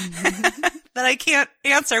Clop. That I can't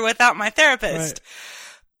answer without my therapist. Right.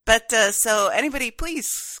 But so anybody,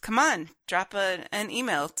 please come on, drop an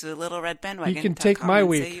email to littleredbandwagon.com. You can take my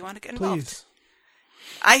week. Say you want to get involved. Please.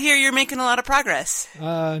 I hear you're making a lot of progress.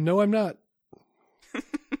 No, I'm not.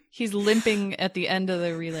 He's limping at the end of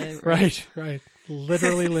the relay. Right.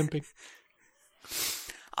 Literally limping.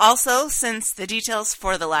 Also, since the details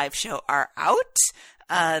for the live show are out,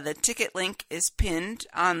 the ticket link is pinned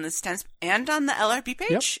on the Stens and on the LRB page.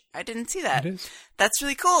 Yep. I didn't see that. It is. That's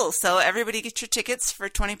really cool. So everybody get your tickets for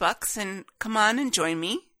 $20 and come on and join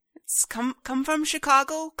me. Come from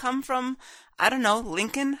Chicago. Come from, I don't know,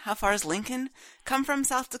 Lincoln. How far is Lincoln? Come from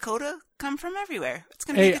South Dakota. Come from everywhere. It's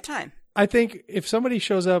going to be a good time. I think if somebody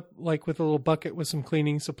shows up like with a little bucket with some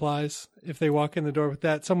cleaning supplies, if they walk in the door with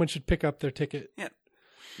that, someone should pick up their ticket. Yep.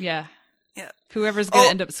 Yeah. Yeah. Whoever's going to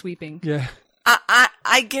end up sweeping. Yeah.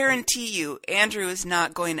 I guarantee you Andrew is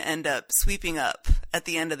not going to end up sweeping up at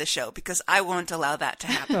the end of the show because I won't allow that to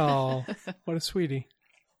happen. Oh, what a sweetie.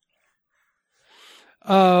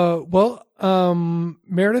 Meredith,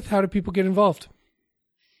 how do people get involved?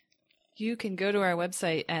 You can go to our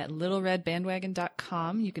website at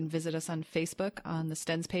littleredbandwagon.com. You can visit us on Facebook on the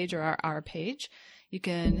Stens page or our page. You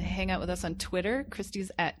can hang out with us on Twitter.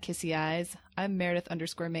 Christy's at Kissy Eyes. I'm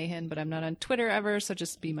Meredith_Mahan, but I'm not on Twitter ever, so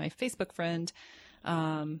just be my Facebook friend.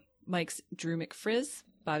 Mike's Drew McFrizz,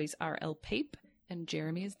 Bobby's RL Pape, and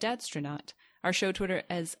Jeremy is Dadstronaut. Our show Twitter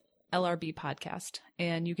is LRB Podcast.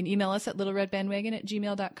 And you can email us at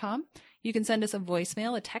littleredbandwagon@gmail.com. You can send us a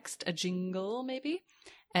voicemail, a text, a jingle maybe,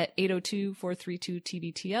 at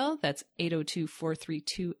 802-432-TBTL. That's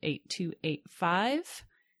 802-432-8285.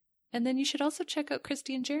 And then you should also check out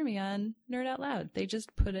Christy and Jeremy on Nerd Out Loud. They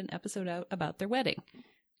just put an episode out about their wedding.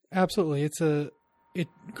 Absolutely. It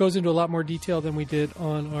goes into a lot more detail than we did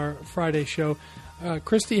on our Friday show.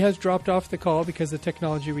 Christy has dropped off the call because the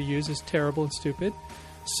technology we use is terrible and stupid.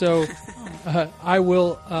 So I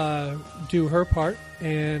will do her part,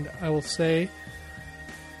 and I will say,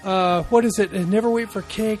 what is it? Never wait for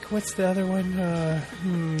cake. What's the other one?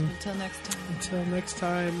 Until next time. Until next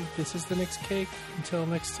time. This is the next cake. Until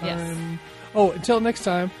next time. Yes. Oh, until next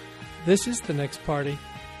time. This is the next party.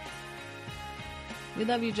 We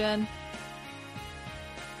love you, Jen.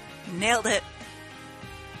 Nailed it.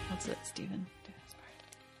 That's it, Steven.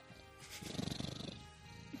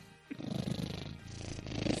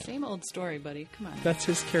 Same old story, buddy. Come on. That's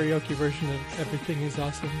his karaoke version of Everything is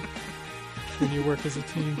Awesome when you work as a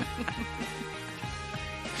team.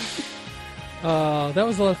 That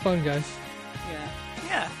was a lot of fun, guys.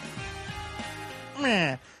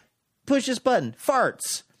 Yeah. Push this button.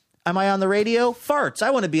 Farts. Am I on the radio? Farts.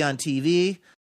 I want to be on TV.